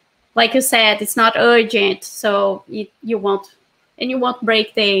like you said, it's not urgent, so you won't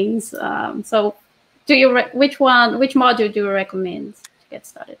break things. So which module do you recommend to get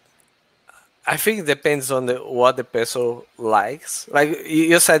started? I think it depends on what the person likes. Like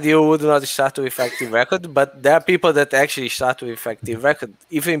you said, you would not start with Active Record, but there are people that actually start with Active Record,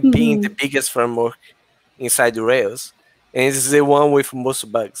 even being the biggest framework inside the Rails, and it's the one with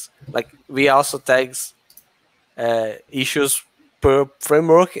most bugs. Like we also tags issues per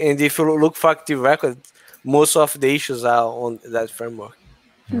framework, and if you look for Active Record, most of the issues are on that framework.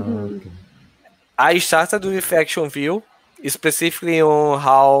 Okay. I started with Action View, specifically on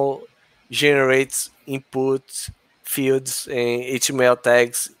how generates input fields and HTML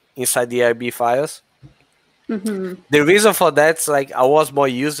tags inside the IRB files. The reason for that's like I was more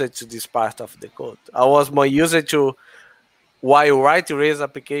used to this part of the code. I was more used to, while writing Rails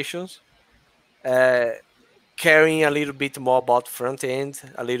applications, caring a little bit more about front end,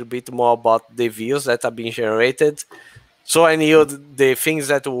 a little bit more about the views that are being generated. So I knew the things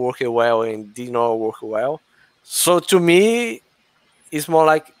that work well and did not work well. So to me, it's more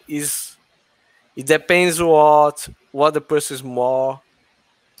like it depends what the person is more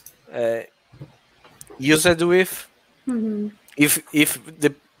used with. If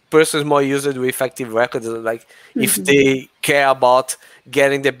the person is more used with active records, like if they care about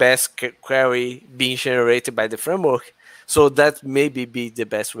getting the best query being generated by the framework, so that maybe be the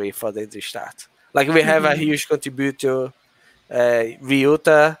best way for them to start. Like we have a huge contributor,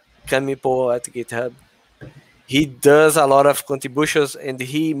 Ryuta Kamipo at GitHub. He does a lot of contributions and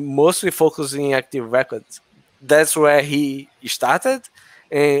he mostly focuses in active records. That's where he started,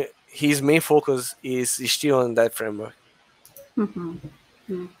 and his main focus is still on that framework.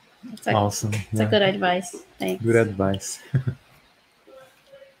 Awesome. That's a good advice. Thanks. Good advice.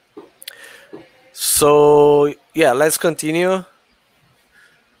 So yeah, let's continue.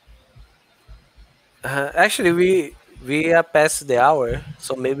 Actually, we are past the hour,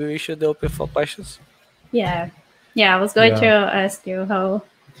 so maybe we should open for questions. Yeah, I was going to ask you how.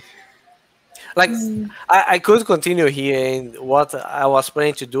 Like I could continue here, and what I was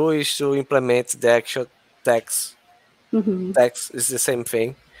planning to do is to implement the actual text. Text is the same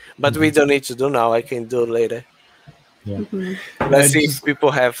thing, but we don't need to do now. I can do later. Yeah. Let's see if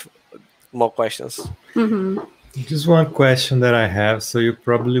people have more questions. Just one question that I have. So you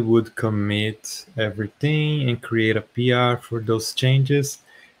probably would commit everything and create a PR for those changes.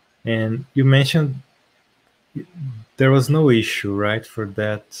 And you mentioned there was no issue, right, for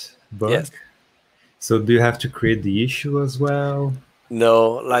that bug? Yes. So do you have to create the issue as well?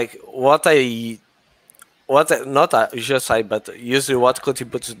 No, like not just I, but usually what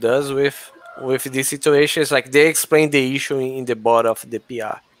contributors does with this situation is like they explain the issue in the body of the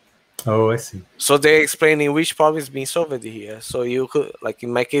PR. Oh, I see. So they're explaining which problem is being solved here. So you could, like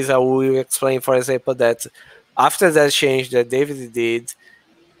in my case, I will explain, for example, that after that change that David did,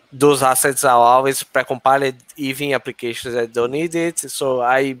 those assets are always precompiled, even applications that don't need it. So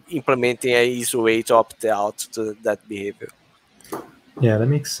I implementing a easy way to opt out to that behavior. Yeah, that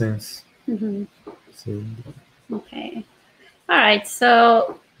makes sense. So, okay. All right.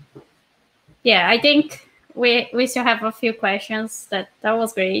 So yeah, I think we still have a few questions. That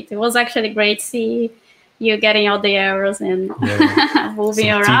was great. It was actually great to see you getting all the errors and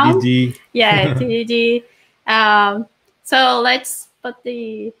moving around. TDD. Yeah, TDD. So let's put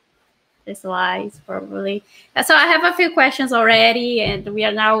the slides probably. So I have a few questions already, and we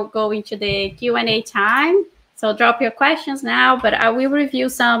are now going to the Q&A time. So drop your questions now, but I will review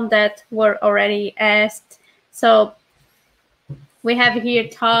some that were already asked. So we have here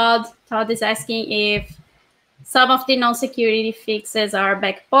Todd. Todd is asking if some of the non-security fixes are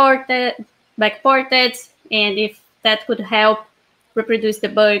backported, and if that could help reproduce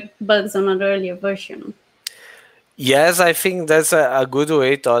the bugs on an earlier version. Yes, I think that's a good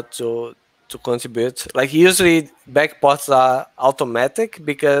way to contribute. Like usually backports are automatic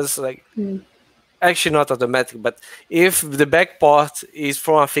because actually not automatic, but if the backport is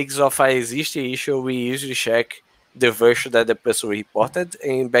from a fix of an existing issue, we usually check the version that the person reported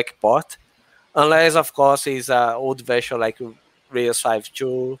in backport, unless of course it's an old version like Rails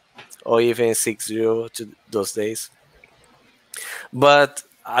 5.2 or even 6.0 to those days. But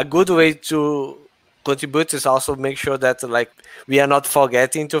a good way to contribute is also make sure that like we are not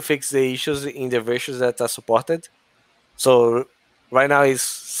forgetting to fix the issues in the versions that are supported. So right now is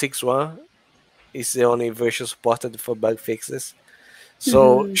 6.1 is the only version supported for bug fixes.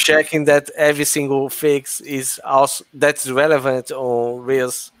 So checking that every single fix is also that's relevant on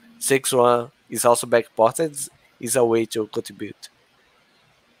Rails 6.1 is also backported is a way to contribute.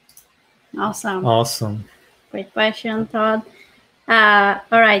 Awesome. Great question, Todd.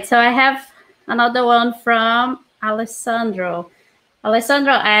 All right, so I have another one from Alessandro.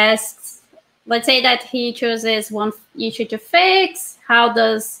 Alessandro asks, let's say that he chooses one issue to fix. How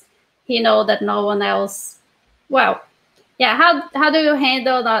does he know that no one else? Well, yeah. How do you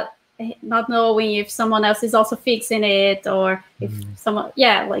handle that? Not knowing if someone else is also fixing it, or if someone,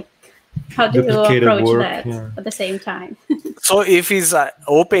 like how do you approach that at the same time? So if it's an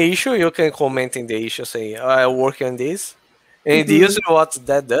open issue, you can comment in the issue saying, I work on this. And usually what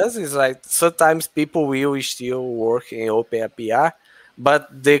that does is like sometimes people will still work in open API, but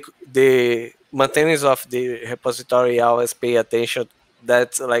the maintainers of the repository always pay attention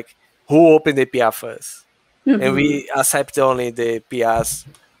that like who opened the API first. And we accept only the PRs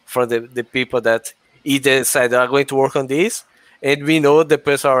for the people that either said, I'm going to work on this, and we know the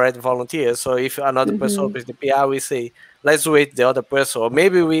person already volunteers. So if another person opens the PR, we say, let's wait the other person. Or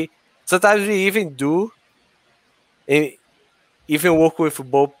maybe sometimes we even do, and even work with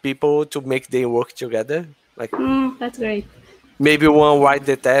both people to make them work together. Like that's great. maybe one write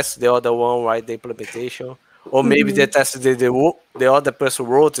the test, the other one write the implementation. Or maybe the test the other person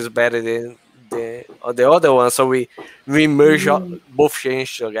wrote is better than the other one. So we merge both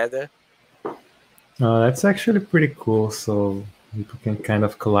changes together. That's actually pretty cool. So people can kind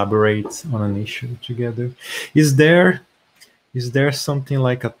of collaborate on an issue together. Is there something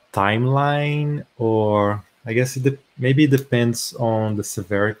like a timeline, or I guess maybe it depends on the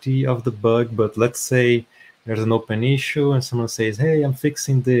severity of the bug, but let's say there's an open issue and someone says, hey, I'm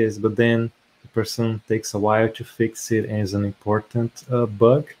fixing this, but then the person takes a while to fix it and it's an important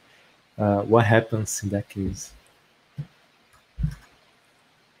bug. What happens in that case?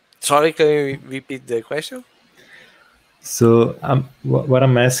 Sorry, can you repeat the question? So what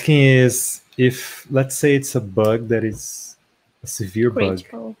I'm asking is, if let's say it's a bug that is a severe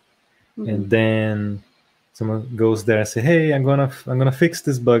critical bug, and then someone goes there and say, hey, I'm gonna fix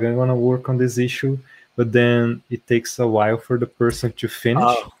this bug, I'm gonna work on this issue, but then it takes a while for the person to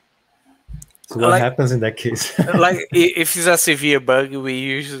finish. So what happens in that case? Like if it's a severe bug, we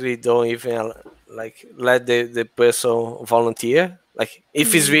usually don't even let the person volunteer. Like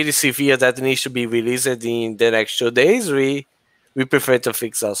if it's really severe that needs to be released in the next 2 days, we prefer to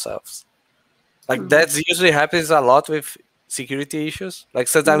fix ourselves. Like that usually happens a lot with security issues. Like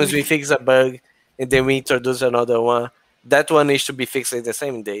sometimes we fix a bug and then we introduce another one. That one needs to be fixed in the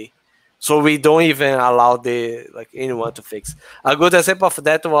same day. So we don't even allow anyone to fix. A good example of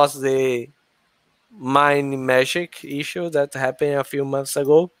that was the mine magic issue that happened a few months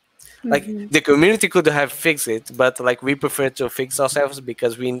ago. Like the community could have fixed it, but like we prefer to fix ourselves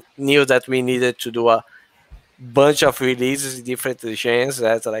because we knew that we needed to do a bunch of releases in different gens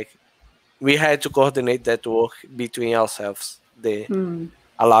that like we had to coordinate that work between ourselves,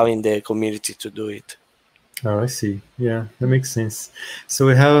 allowing the community to do it. Oh, I see. Yeah, that makes sense. So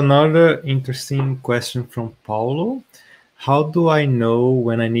we have another interesting question from Paulo. How do I know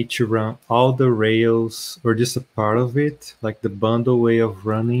when I need to run all the Rails or just a part of it, like the bundle way of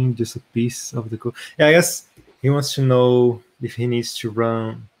running, just a piece of the code? Yeah, I guess he wants to know if he needs to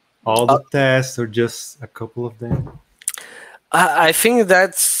run all the tests or just a couple of them. I think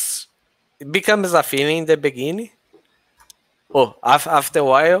it becomes a feeling in the beginning. After a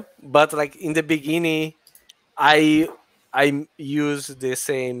while, but like in the beginning, I use the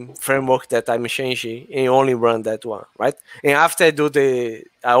same framework that I'm changing and only run that one, right? And after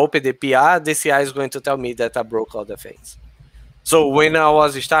I open the PR, the CI is going to tell me that I broke all the things. So when I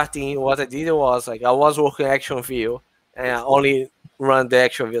was starting, what I did was like I was working action view and I only run the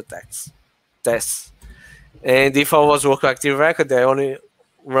action view tests. And if I was working active record, I only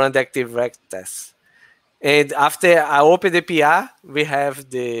run the active record tests. And after I open the PR, we have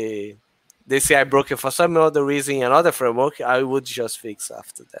the CI broken for some other reason, another framework, I would just fix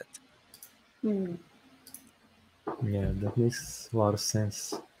after that. Yeah, that makes a lot of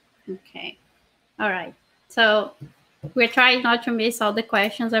sense. Okay. All right. So we're trying not to miss all the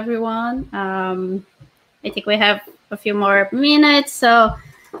questions, everyone. I think we have a few more minutes. So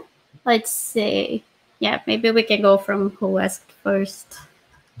let's see. Yeah, maybe we can go from who asked first.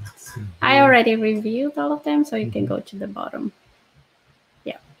 I already reviewed all of them, so you can go to the bottom.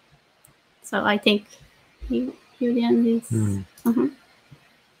 Yeah. So I think Julian is...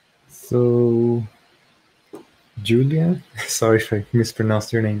 So, Julian, sorry if I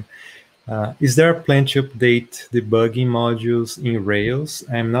mispronounced your name. Is there a plan to update debugging modules in Rails?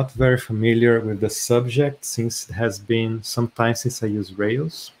 I'm not very familiar with the subject since it has been some time since I used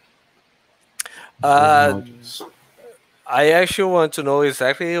Rails. I actually want to know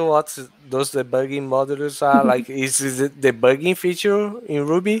exactly what those debugging modules are. Like, is it debugging feature in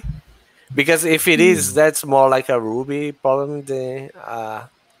Ruby? Because if it is, that's more like a Ruby problem than a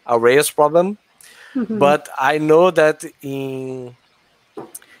Rails problem. But I know that in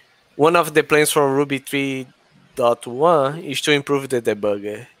one of the plans from Ruby 3.1 is to improve the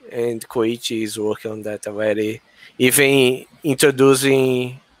debugger, and Koichi is working on that already. Even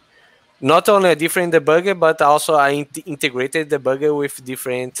introducing not only a different debugger, but also an integrated debugger with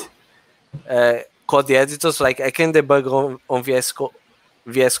different code editors. Like I can debug on VS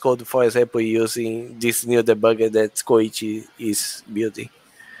Code, for example, using this new debugger that Koichi is building.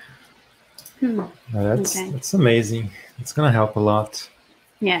 That's amazing. It's gonna help a lot.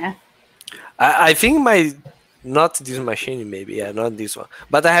 Yeah. I think not this machine, maybe, yeah, not this one.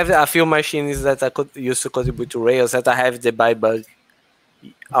 But I have a few machines that I could use to contribute to Rails that I have the by bug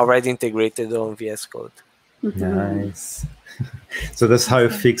already integrated on VS Code. Nice. So that's how you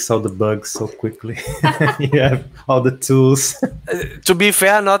fix all the bugs so quickly. You have all the tools. To be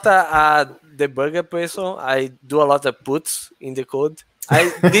fair, I'm not a debugger person. I do a lot of puts in the code.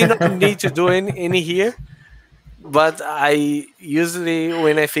 I did not need to do any here, but I usually,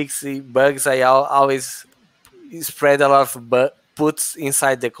 when I fix the bugs, I always spread a lot of puts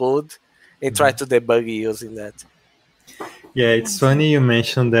inside the code and try to debug using that. Yeah, it's funny you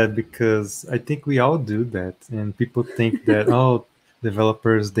mentioned that because I think we all do that, and people think that oh,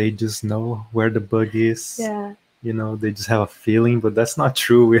 developers, they just know where the bug is. Yeah. You know, they just have a feeling, but that's not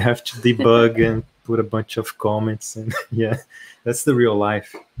true. We have to debug and put a bunch of comments, and yeah, that's the real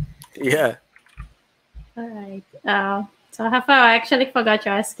life. Yeah. All right. So Rafael, I actually forgot to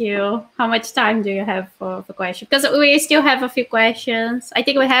ask you, how much time do you have for questions? Because we still have a few questions. I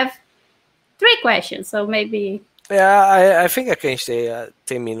think we have 3 questions, so maybe. Yeah, I think I can stay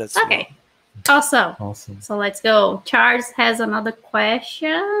 10 minutes. Okay. Awesome. So let's go. Charles has another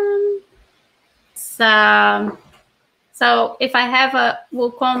question. So if I have a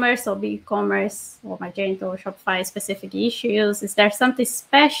WooCommerce or BigCommerce or Magento or Shopify specific issues, is there something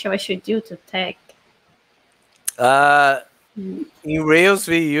special I should do to tag? In Rails,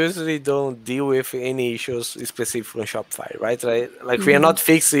 we usually don't deal with any issues specific on Shopify, right? Like we are not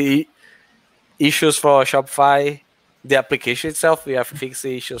fixing issues for Shopify, the application itself. We are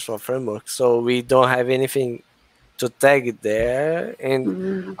fixing issues for framework, so we don't have anything to tag there.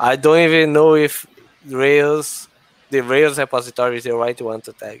 And I don't even know if the Rails repository is the right one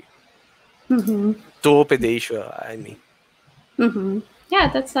to tag to open the issue. I mean, yeah,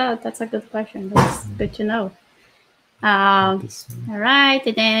 that's a good question. That's good to know. All right,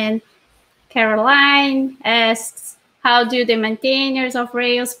 and then Caroline asks, how do the maintainers of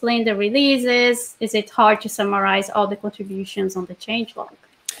Rails plan the releases? Is it hard to summarize all the contributions on the changelog?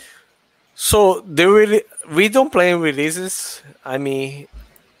 So we don't plan releases. I mean,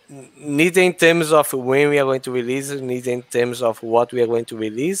 neither in terms of when we are going to release, neither in terms of what we are going to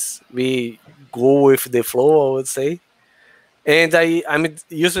release. We go with the flow, I would say. And I'm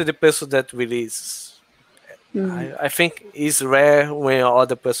usually the person that releases. I think it's rare when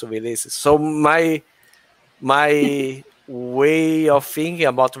other person releases. So my way of thinking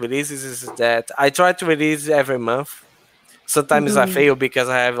about releases is that I try to release every month. Sometimes I fail because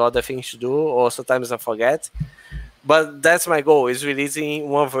I have other things to do, or sometimes I forget. But that's my goal, is releasing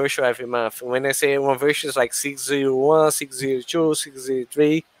one version every month. When I say one version, it's like 601, 602,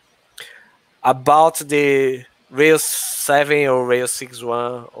 603. About the Rails 7 or Rails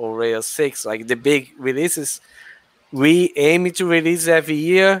 6.1 or Rails 6, like the big releases, we aim to release every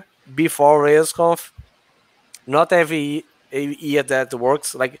year before RailsConf. Not every year that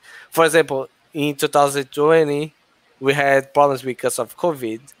works. Like, for example, in 2020, we had problems because of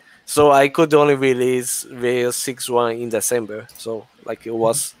COVID. So I could only release Rails 6.1 in December. So like it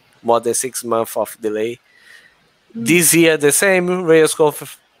was more than 6 months of delay. This year, the same.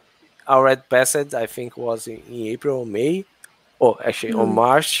 RailsConf already passed, I think was in April or May. Or actually on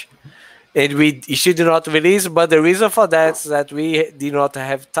March. And we should not release, but the reason for that is that we did not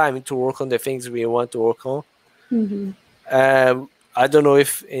have time to work on the things we want to work on. I don't know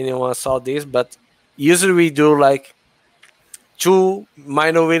if anyone saw this, but usually we do like 2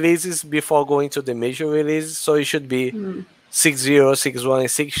 minor releases before going to the major release. So it should be 6.0, 6.1, and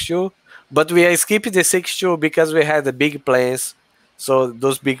 6.2. But we are skipping the 6.2 because we had the big plans. So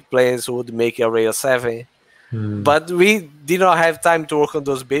those big plans would make a Rails 7. But we did not have time to work on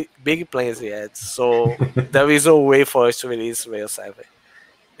those big plans yet. So there is no way for us to release Rails 7.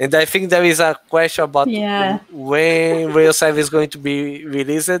 And I think there is a question about when Rails 7 is going to be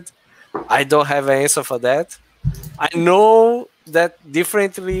released. I don't have an answer for that. I know that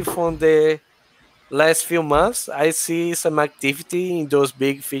differently from the last few months, I see some activity in those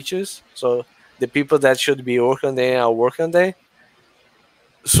big features. So the people that should be working on them are working on them.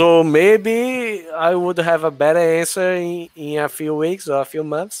 So maybe I would have a better answer in a few weeks or a few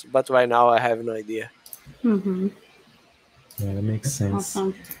months, but right now I have no idea. Yeah, that makes sense.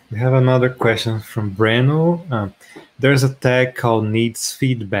 Awesome. We have another question from Breno. There's a tag called needs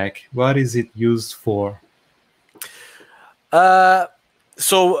feedback. What is it used for?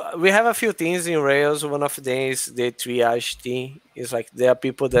 So we have a few things in Rails. One of them is the triage thing. It's like there are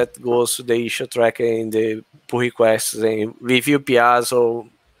people that goes to the issue tracker and the pull requests and review PRs or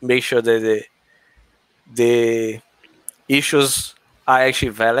make sure that the issues are actually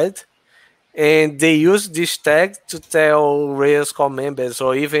valid. And they use this tag to tell Rails core members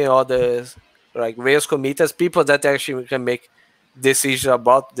or even others, like Rails committers, people that actually can make decisions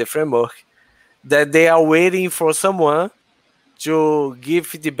about the framework, that they are waiting for someone to give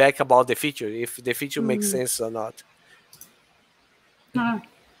feedback about the feature, if the feature makes sense or not.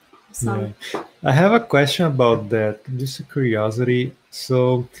 Awesome. Yeah. I have a question about that, just a curiosity.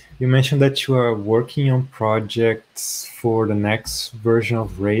 So you mentioned that you are working on projects for the next version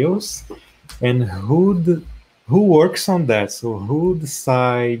of Rails, and who works on that? So who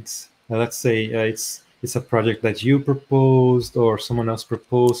decides? Let's say it's a project that you proposed or someone else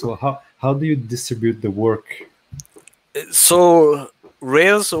proposed. So how do you distribute the work? So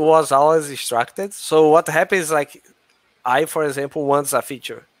Rails was always instructed. So what happens, like, I, for example, wants a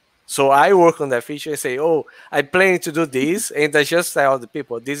feature. So I work on that feature and say, oh, I plan to do this. And I just tell the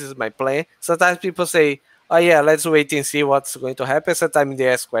people, this is my plan. Sometimes people say, oh, yeah, let's wait and see what's going to happen. Sometimes they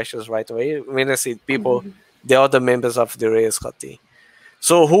ask questions right away. When I see people, the other members of the Rails team.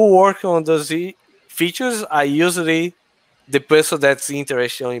 So who work on those features are usually the person that's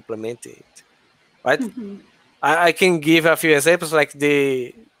interested in implementing it, right? I can give a few examples, like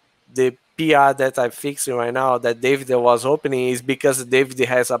the PR that I'm fixing right now that David was opening is because David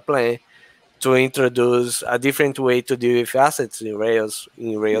has a plan to introduce a different way to deal with assets in Rails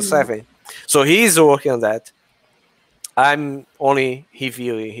 7. So he's working on that. I'm only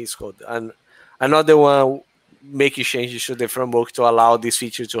reviewing his code, and another one making changes to the framework to allow this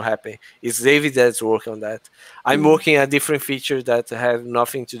feature to happen. It's David that's working on that. I'm working a different feature that has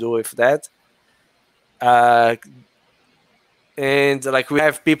nothing to do with that. And like we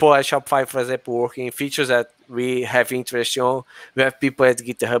have people at Shopify, for example, working in features that we have interest on. We have people at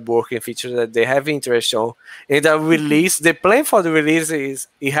GitHub working features that they have interest on. And the release, the plan for the release is,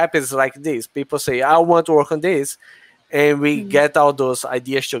 it happens like this. People say, I want to work on this. And we get all those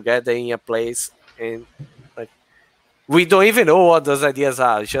ideas together in a place. And like, we don't even know what those ideas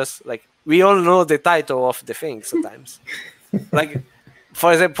are. Just like, we all know the title of the thing sometimes. Like,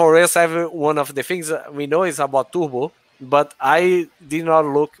 for example, for Rails 7, one of the things we know is about Turbo, but I did not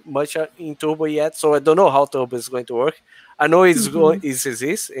look much in Turbo yet, so I don't know how Turbo is going to work. I know it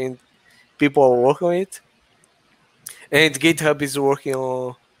exists, and people are working on it. And GitHub is working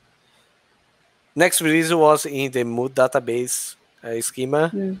on... Next release was in the mood database schema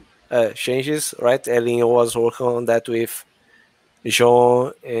changes, right? Elin was working on that with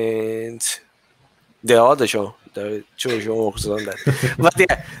John and the other John. The two John works on that. But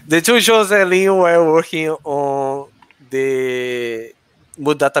yeah, the two Johns and Lin were working on the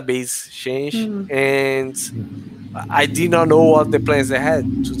mood database change, and I did not know what the plans they had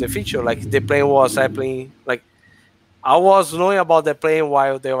to the feature. Like, the plan was happening, like, I was knowing about the plan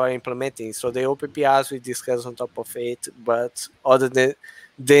while they were implementing. So the OPPRs we discussed on top of it, but other than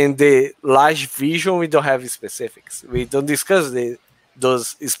the large vision, we don't have specifics. We don't discuss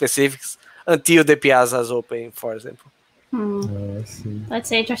those specifics until the PRs are open, for example.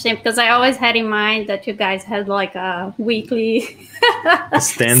 That's interesting, because I always had in mind that you guys had like a weekly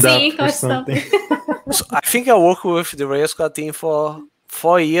stand up or something. So I think I worked with the Rails team for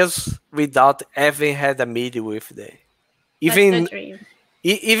 4 years without ever had a meeting with them.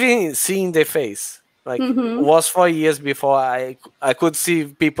 Even seeing their face. Like, it was 4 years before I could see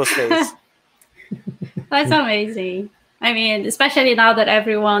people's face. That's amazing. I mean, especially now that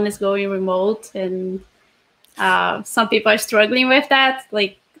everyone is going remote and some people are struggling with that.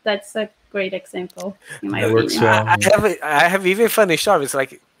 Like, that's a great example, in my opinion. I have even funny stories.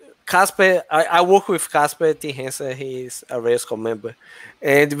 Like, Casper, I work with Casper T. Hansen. He's a Rails member.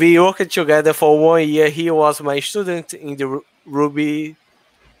 And we worked together for 1 year. He was my student in the Ruby,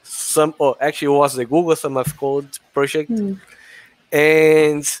 actually it was the Google Summer of Code project.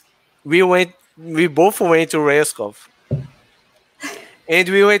 And we both went to RailsConf. And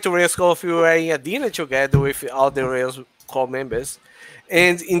we went to RailsConf, we were in a dinner together with all the Rails core members.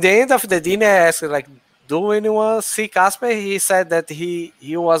 And in the end of the dinner, I asked, like, do anyone see Casper? He said that he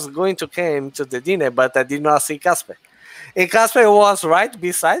was going to come to the dinner, but I did not see Casper. And Casper was right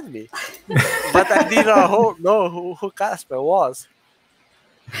beside me. But I did not know who Casper was.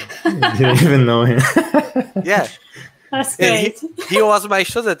 You didn't even know him. Yeah. That's great. He was my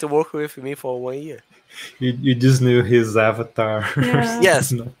student to work with me for 1 year. You just knew his avatar. Yeah.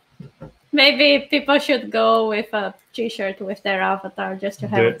 Yes. Maybe people should go with a t-shirt with their avatar just to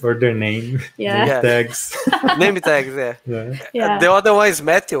have or their name. Yeah. Tags. Name tags, yeah. The other one is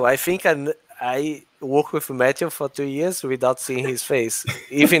Matthew. I think I worked with Matthew for 2 years without seeing his face,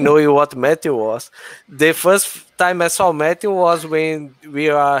 even knowing what Matthew was. The first time I saw Matthew was when we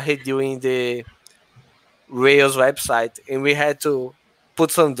are redoing the Rails website, and we had to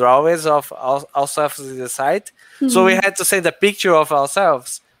put some drawings of ourselves in the site. So we had to send a picture of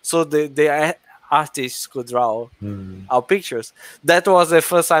ourselves so the artists could draw our pictures. That was the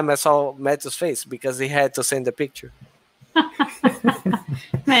first time I saw Matthew's face, because he had to send a picture.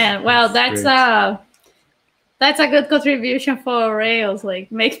 Man, well, that's a good contribution for Rails.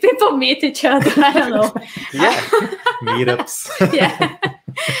 Like, make people meet each other. I don't know. Yeah. Meetups. Yeah.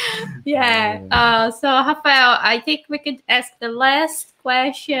 Yeah. So, Rafael, I think we could ask the last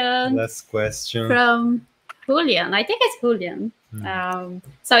question. Last question. From Julian. I think it's Julian.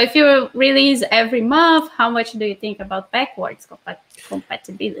 So if you release every month, how much do you think about backwards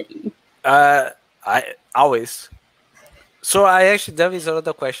compatibility? I always. So there is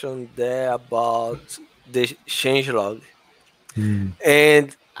another question there about the changelog.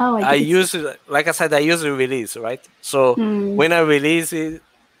 And I use it, like I said, I use the release, right? So when I release it,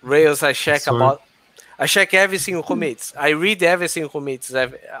 Rails, I check every single commit. I read every single commit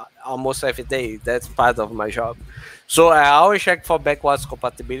almost every day. That's part of my job. So I always check for backwards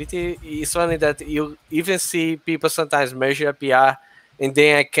compatibility. It's funny that you even see people sometimes measure a PR, and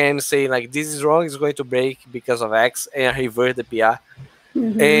then I can say, like, this is wrong, it's going to break because of X, and I revert the PR.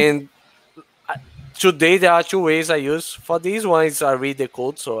 And today there are two ways I use. For these ones, I read the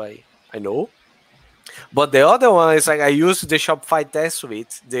code, so I know. But the other one is, like, I use the Shopify test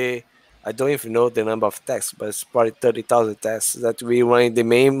suite. I don't even know the number of tests, but it's probably 30,000 tests that we run in the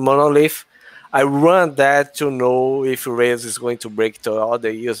main monolith. I run that to know if Rails is going to break to other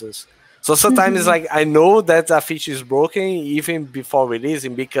users. So sometimes it's like I know that a feature is broken even before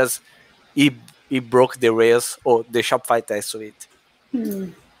releasing because it broke the Rails or the Shopify test suite.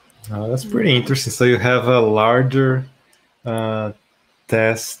 Oh, that's pretty interesting. So you have a larger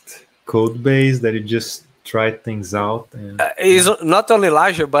test code base that you just try things out. And it's not only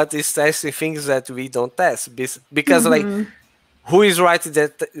larger, but it's testing things that we don't test because like who is writing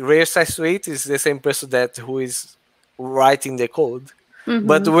that Rails test suite is the same person that who is writing the code.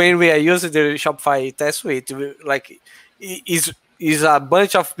 But when we are using the Shopify test suite, is a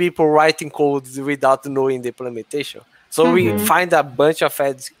bunch of people writing code without knowing the implementation. So we find a bunch of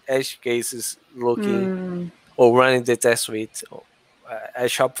edge cases looking or running the test suite at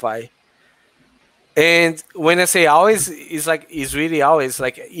Shopify. And when I say always, it's really always,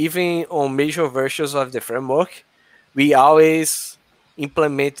 like, even on major versions of the framework, we always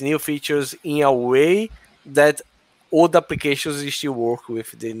implement new features in a way that old applications still work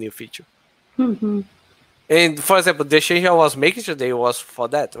with the new feature. And for example, the change I was making today was for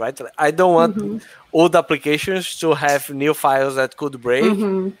that, right? I don't want old applications to have new files that could break.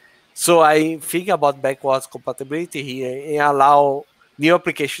 So I think about backwards compatibility here and allow new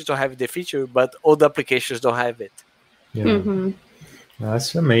applications to have the feature, but old applications don't have it. Yeah.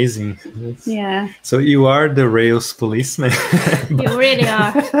 That's amazing. Yeah. So you are the Rails policeman. You really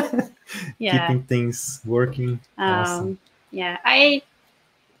are. Yeah. Keeping things working. Awesome. Yeah.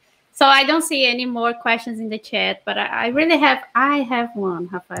 So I don't see any more questions in the chat, but I really have one,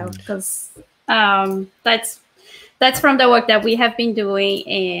 Rafael, because that's from the work that we have been doing,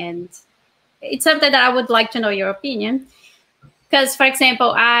 and it's something that I would like to know your opinion. Because, for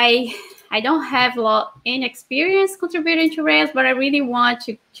example, I don't have any experience contributing to Rails, but I really want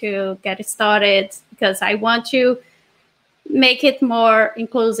to get it started because I want to make it more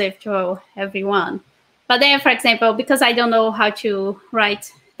inclusive to everyone. But then, for example, because I don't know how to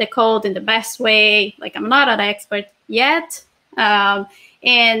write the code in the best way, like, I'm not an expert yet.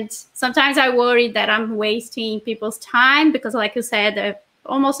 And sometimes I worry that I'm wasting people's time because, like you said,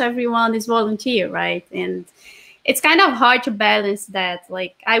 almost everyone is volunteer, right? And it's kind of hard to balance that.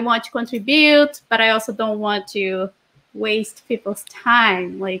 Like, I want to contribute, but I also don't want to waste people's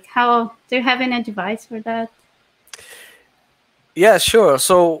time. Like, do you have any advice for that? Yeah, sure.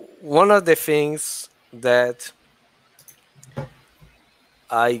 So one of the things that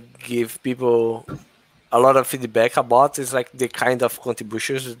I give people a lot of feedback about is, like, the kind of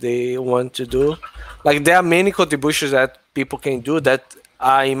contributions they want to do. Like, there are many contributions that people can do that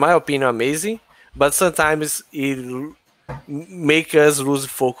are, in my opinion, amazing, but sometimes it make us lose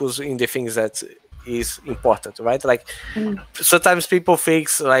focus in the things that is important, right? Like, sometimes people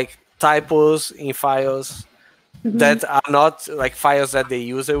fix, like, typos in files that are not, like, files that the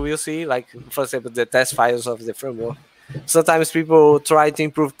user will see, like, for example, the test files of the framework. Sometimes people try to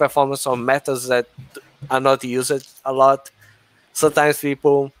improve performance on methods that are not used a lot. Sometimes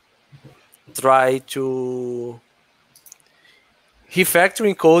people try to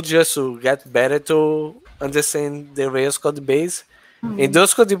refactoring code just to get better to understand the Rails code base. And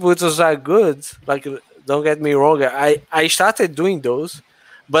those contributors are good. Like, don't get me wrong, I started doing those,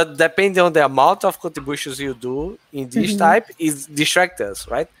 but depending on the amount of contributions you do in this type, it distracts us,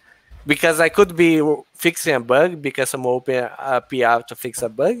 right? Because I could be fixing a bug because I'm opening a PR to fix a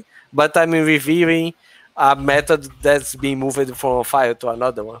bug, but I'm reviewing a method that's being moved from a file to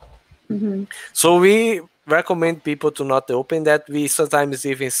another one. So we recommend people to not open that. We sometimes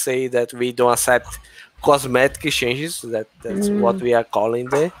even say that we don't accept cosmetic changes. That's what we are calling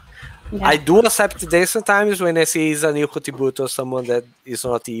there. Yeah. I do accept this sometimes when I see is a new contributor, someone that is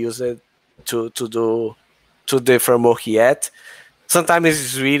not used to the framework yet. Sometimes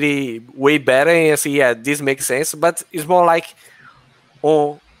it's really way better and I see, yeah, this makes sense, but it's more like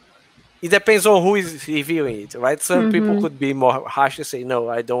it depends on who is reviewing it, right? Some people could be more harsh and say, no,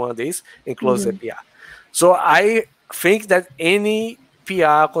 I don't want this, and close the PR. So I think that any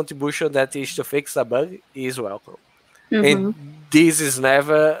PR contribution that is to fix a bug is welcome. And this is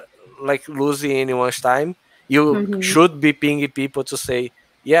never like losing anyone's time. You should be pinging people to say,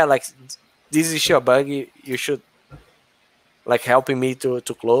 yeah, like this is your bug, you should like helping me to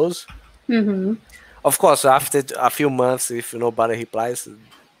close. Of course, after a few months, if nobody replies,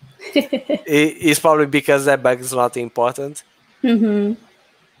 it's probably because that bug is not important.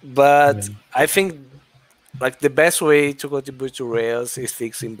 But I think like the best way to contribute to Rails is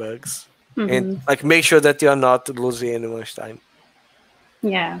fixing bugs and like make sure that you're not losing anyone's time.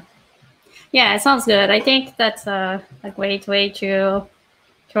 Yeah, it sounds good. I think that's a great way to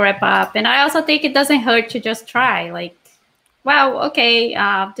wrap up. And I also think it doesn't hurt to just try. Like, well, okay,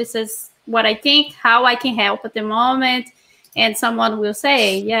 this is what I think, how I can help at the moment. And someone will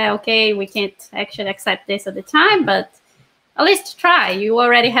say, yeah, okay, we can't actually accept this at the time, but at least try. You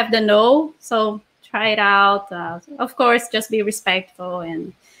already have the no, so try it out. Of course, just be respectful.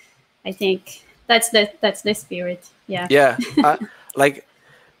 And I think that's the spirit. Yeah. Yeah. Like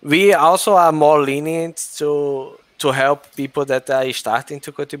we also are more lenient to help people that are starting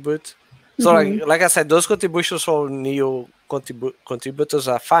to contribute. So like I said, those contributions for new contributors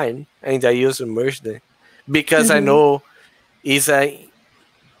are fine, and I use and merge them because I know is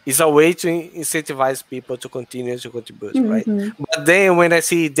a way to incentivize people to continue to contribute, right? But then when I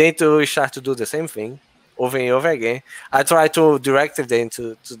see them to start to do the same thing over and over again, I try to direct them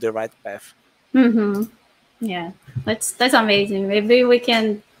to the right path. Yeah, that's amazing. Maybe we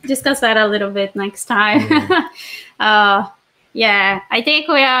can discuss that a little bit next time. Yeah, I think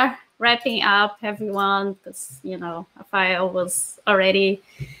we are wrapping up, everyone, because Rafael was already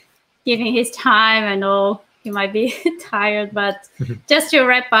giving his time. I know he might be tired, but just to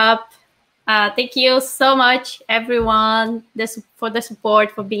wrap up, thank you so much, everyone, for the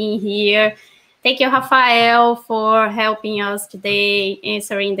support, for being here. Thank you, Rafael, for helping us today,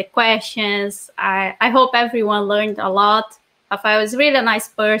 answering the questions. I hope everyone learned a lot. Rafael is really a nice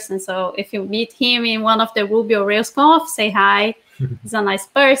person, so if you meet him in one of the Ruby or Rails Conf, say hi. He's a nice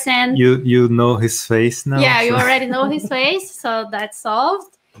person. You know his face now? Yeah, you already know his face, so that's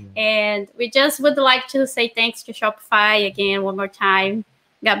solved. And we just would like to say thanks to Shopify again one more time.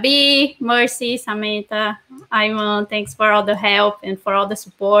 Gabi, Mercy, Samantha, Iman, thanks for all the help and for all the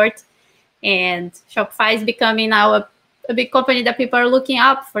support. And Shopify is becoming now a big company that people are looking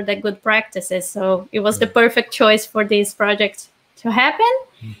up for the good practices. So it was the perfect choice for this project to happen.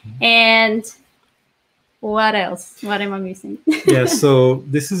 And what else? What am I missing? Yeah, so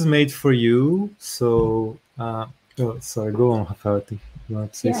this is made for you. So, sorry, go on, Rafael. You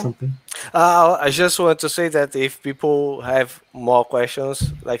want to say something? I just want to say that if people have more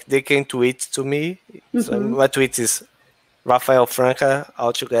questions, like they can tweet to me. So my tweet is Rafael França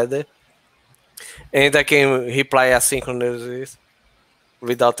altogether, and I can reply asynchronously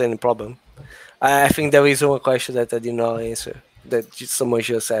without any problem. I think there is one question that I did not answer that someone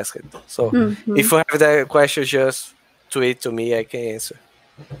just asked. So if you have that question, just tweet to me. I can answer.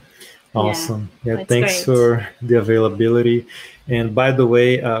 Awesome. Yeah, great. thanks for the availability. And by the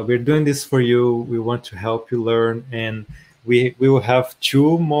way, we're doing this for you. We want to help you learn. And we will have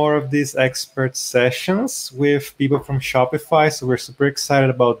 2 more of these expert sessions with people from Shopify. So we're super excited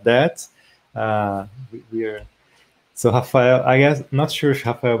about that. We are. So Rafael, I guess, not sure if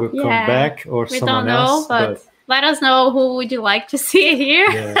Rafael will come back or someone else. But let us know who would you like to see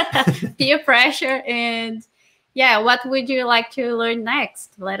here. Peer pressure. And what would you like to learn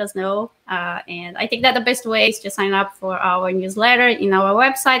next? Let us know. And I think that the best way is to sign up for our newsletter in our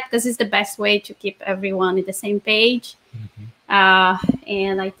website, because it's the best way to keep everyone in the same page.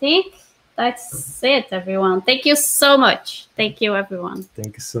 And I think that's it, everyone. Thank you so much. Thank you, everyone.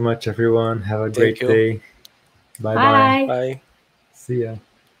 Thank you so much, everyone. Have a great day. Bye-bye. Bye. See ya.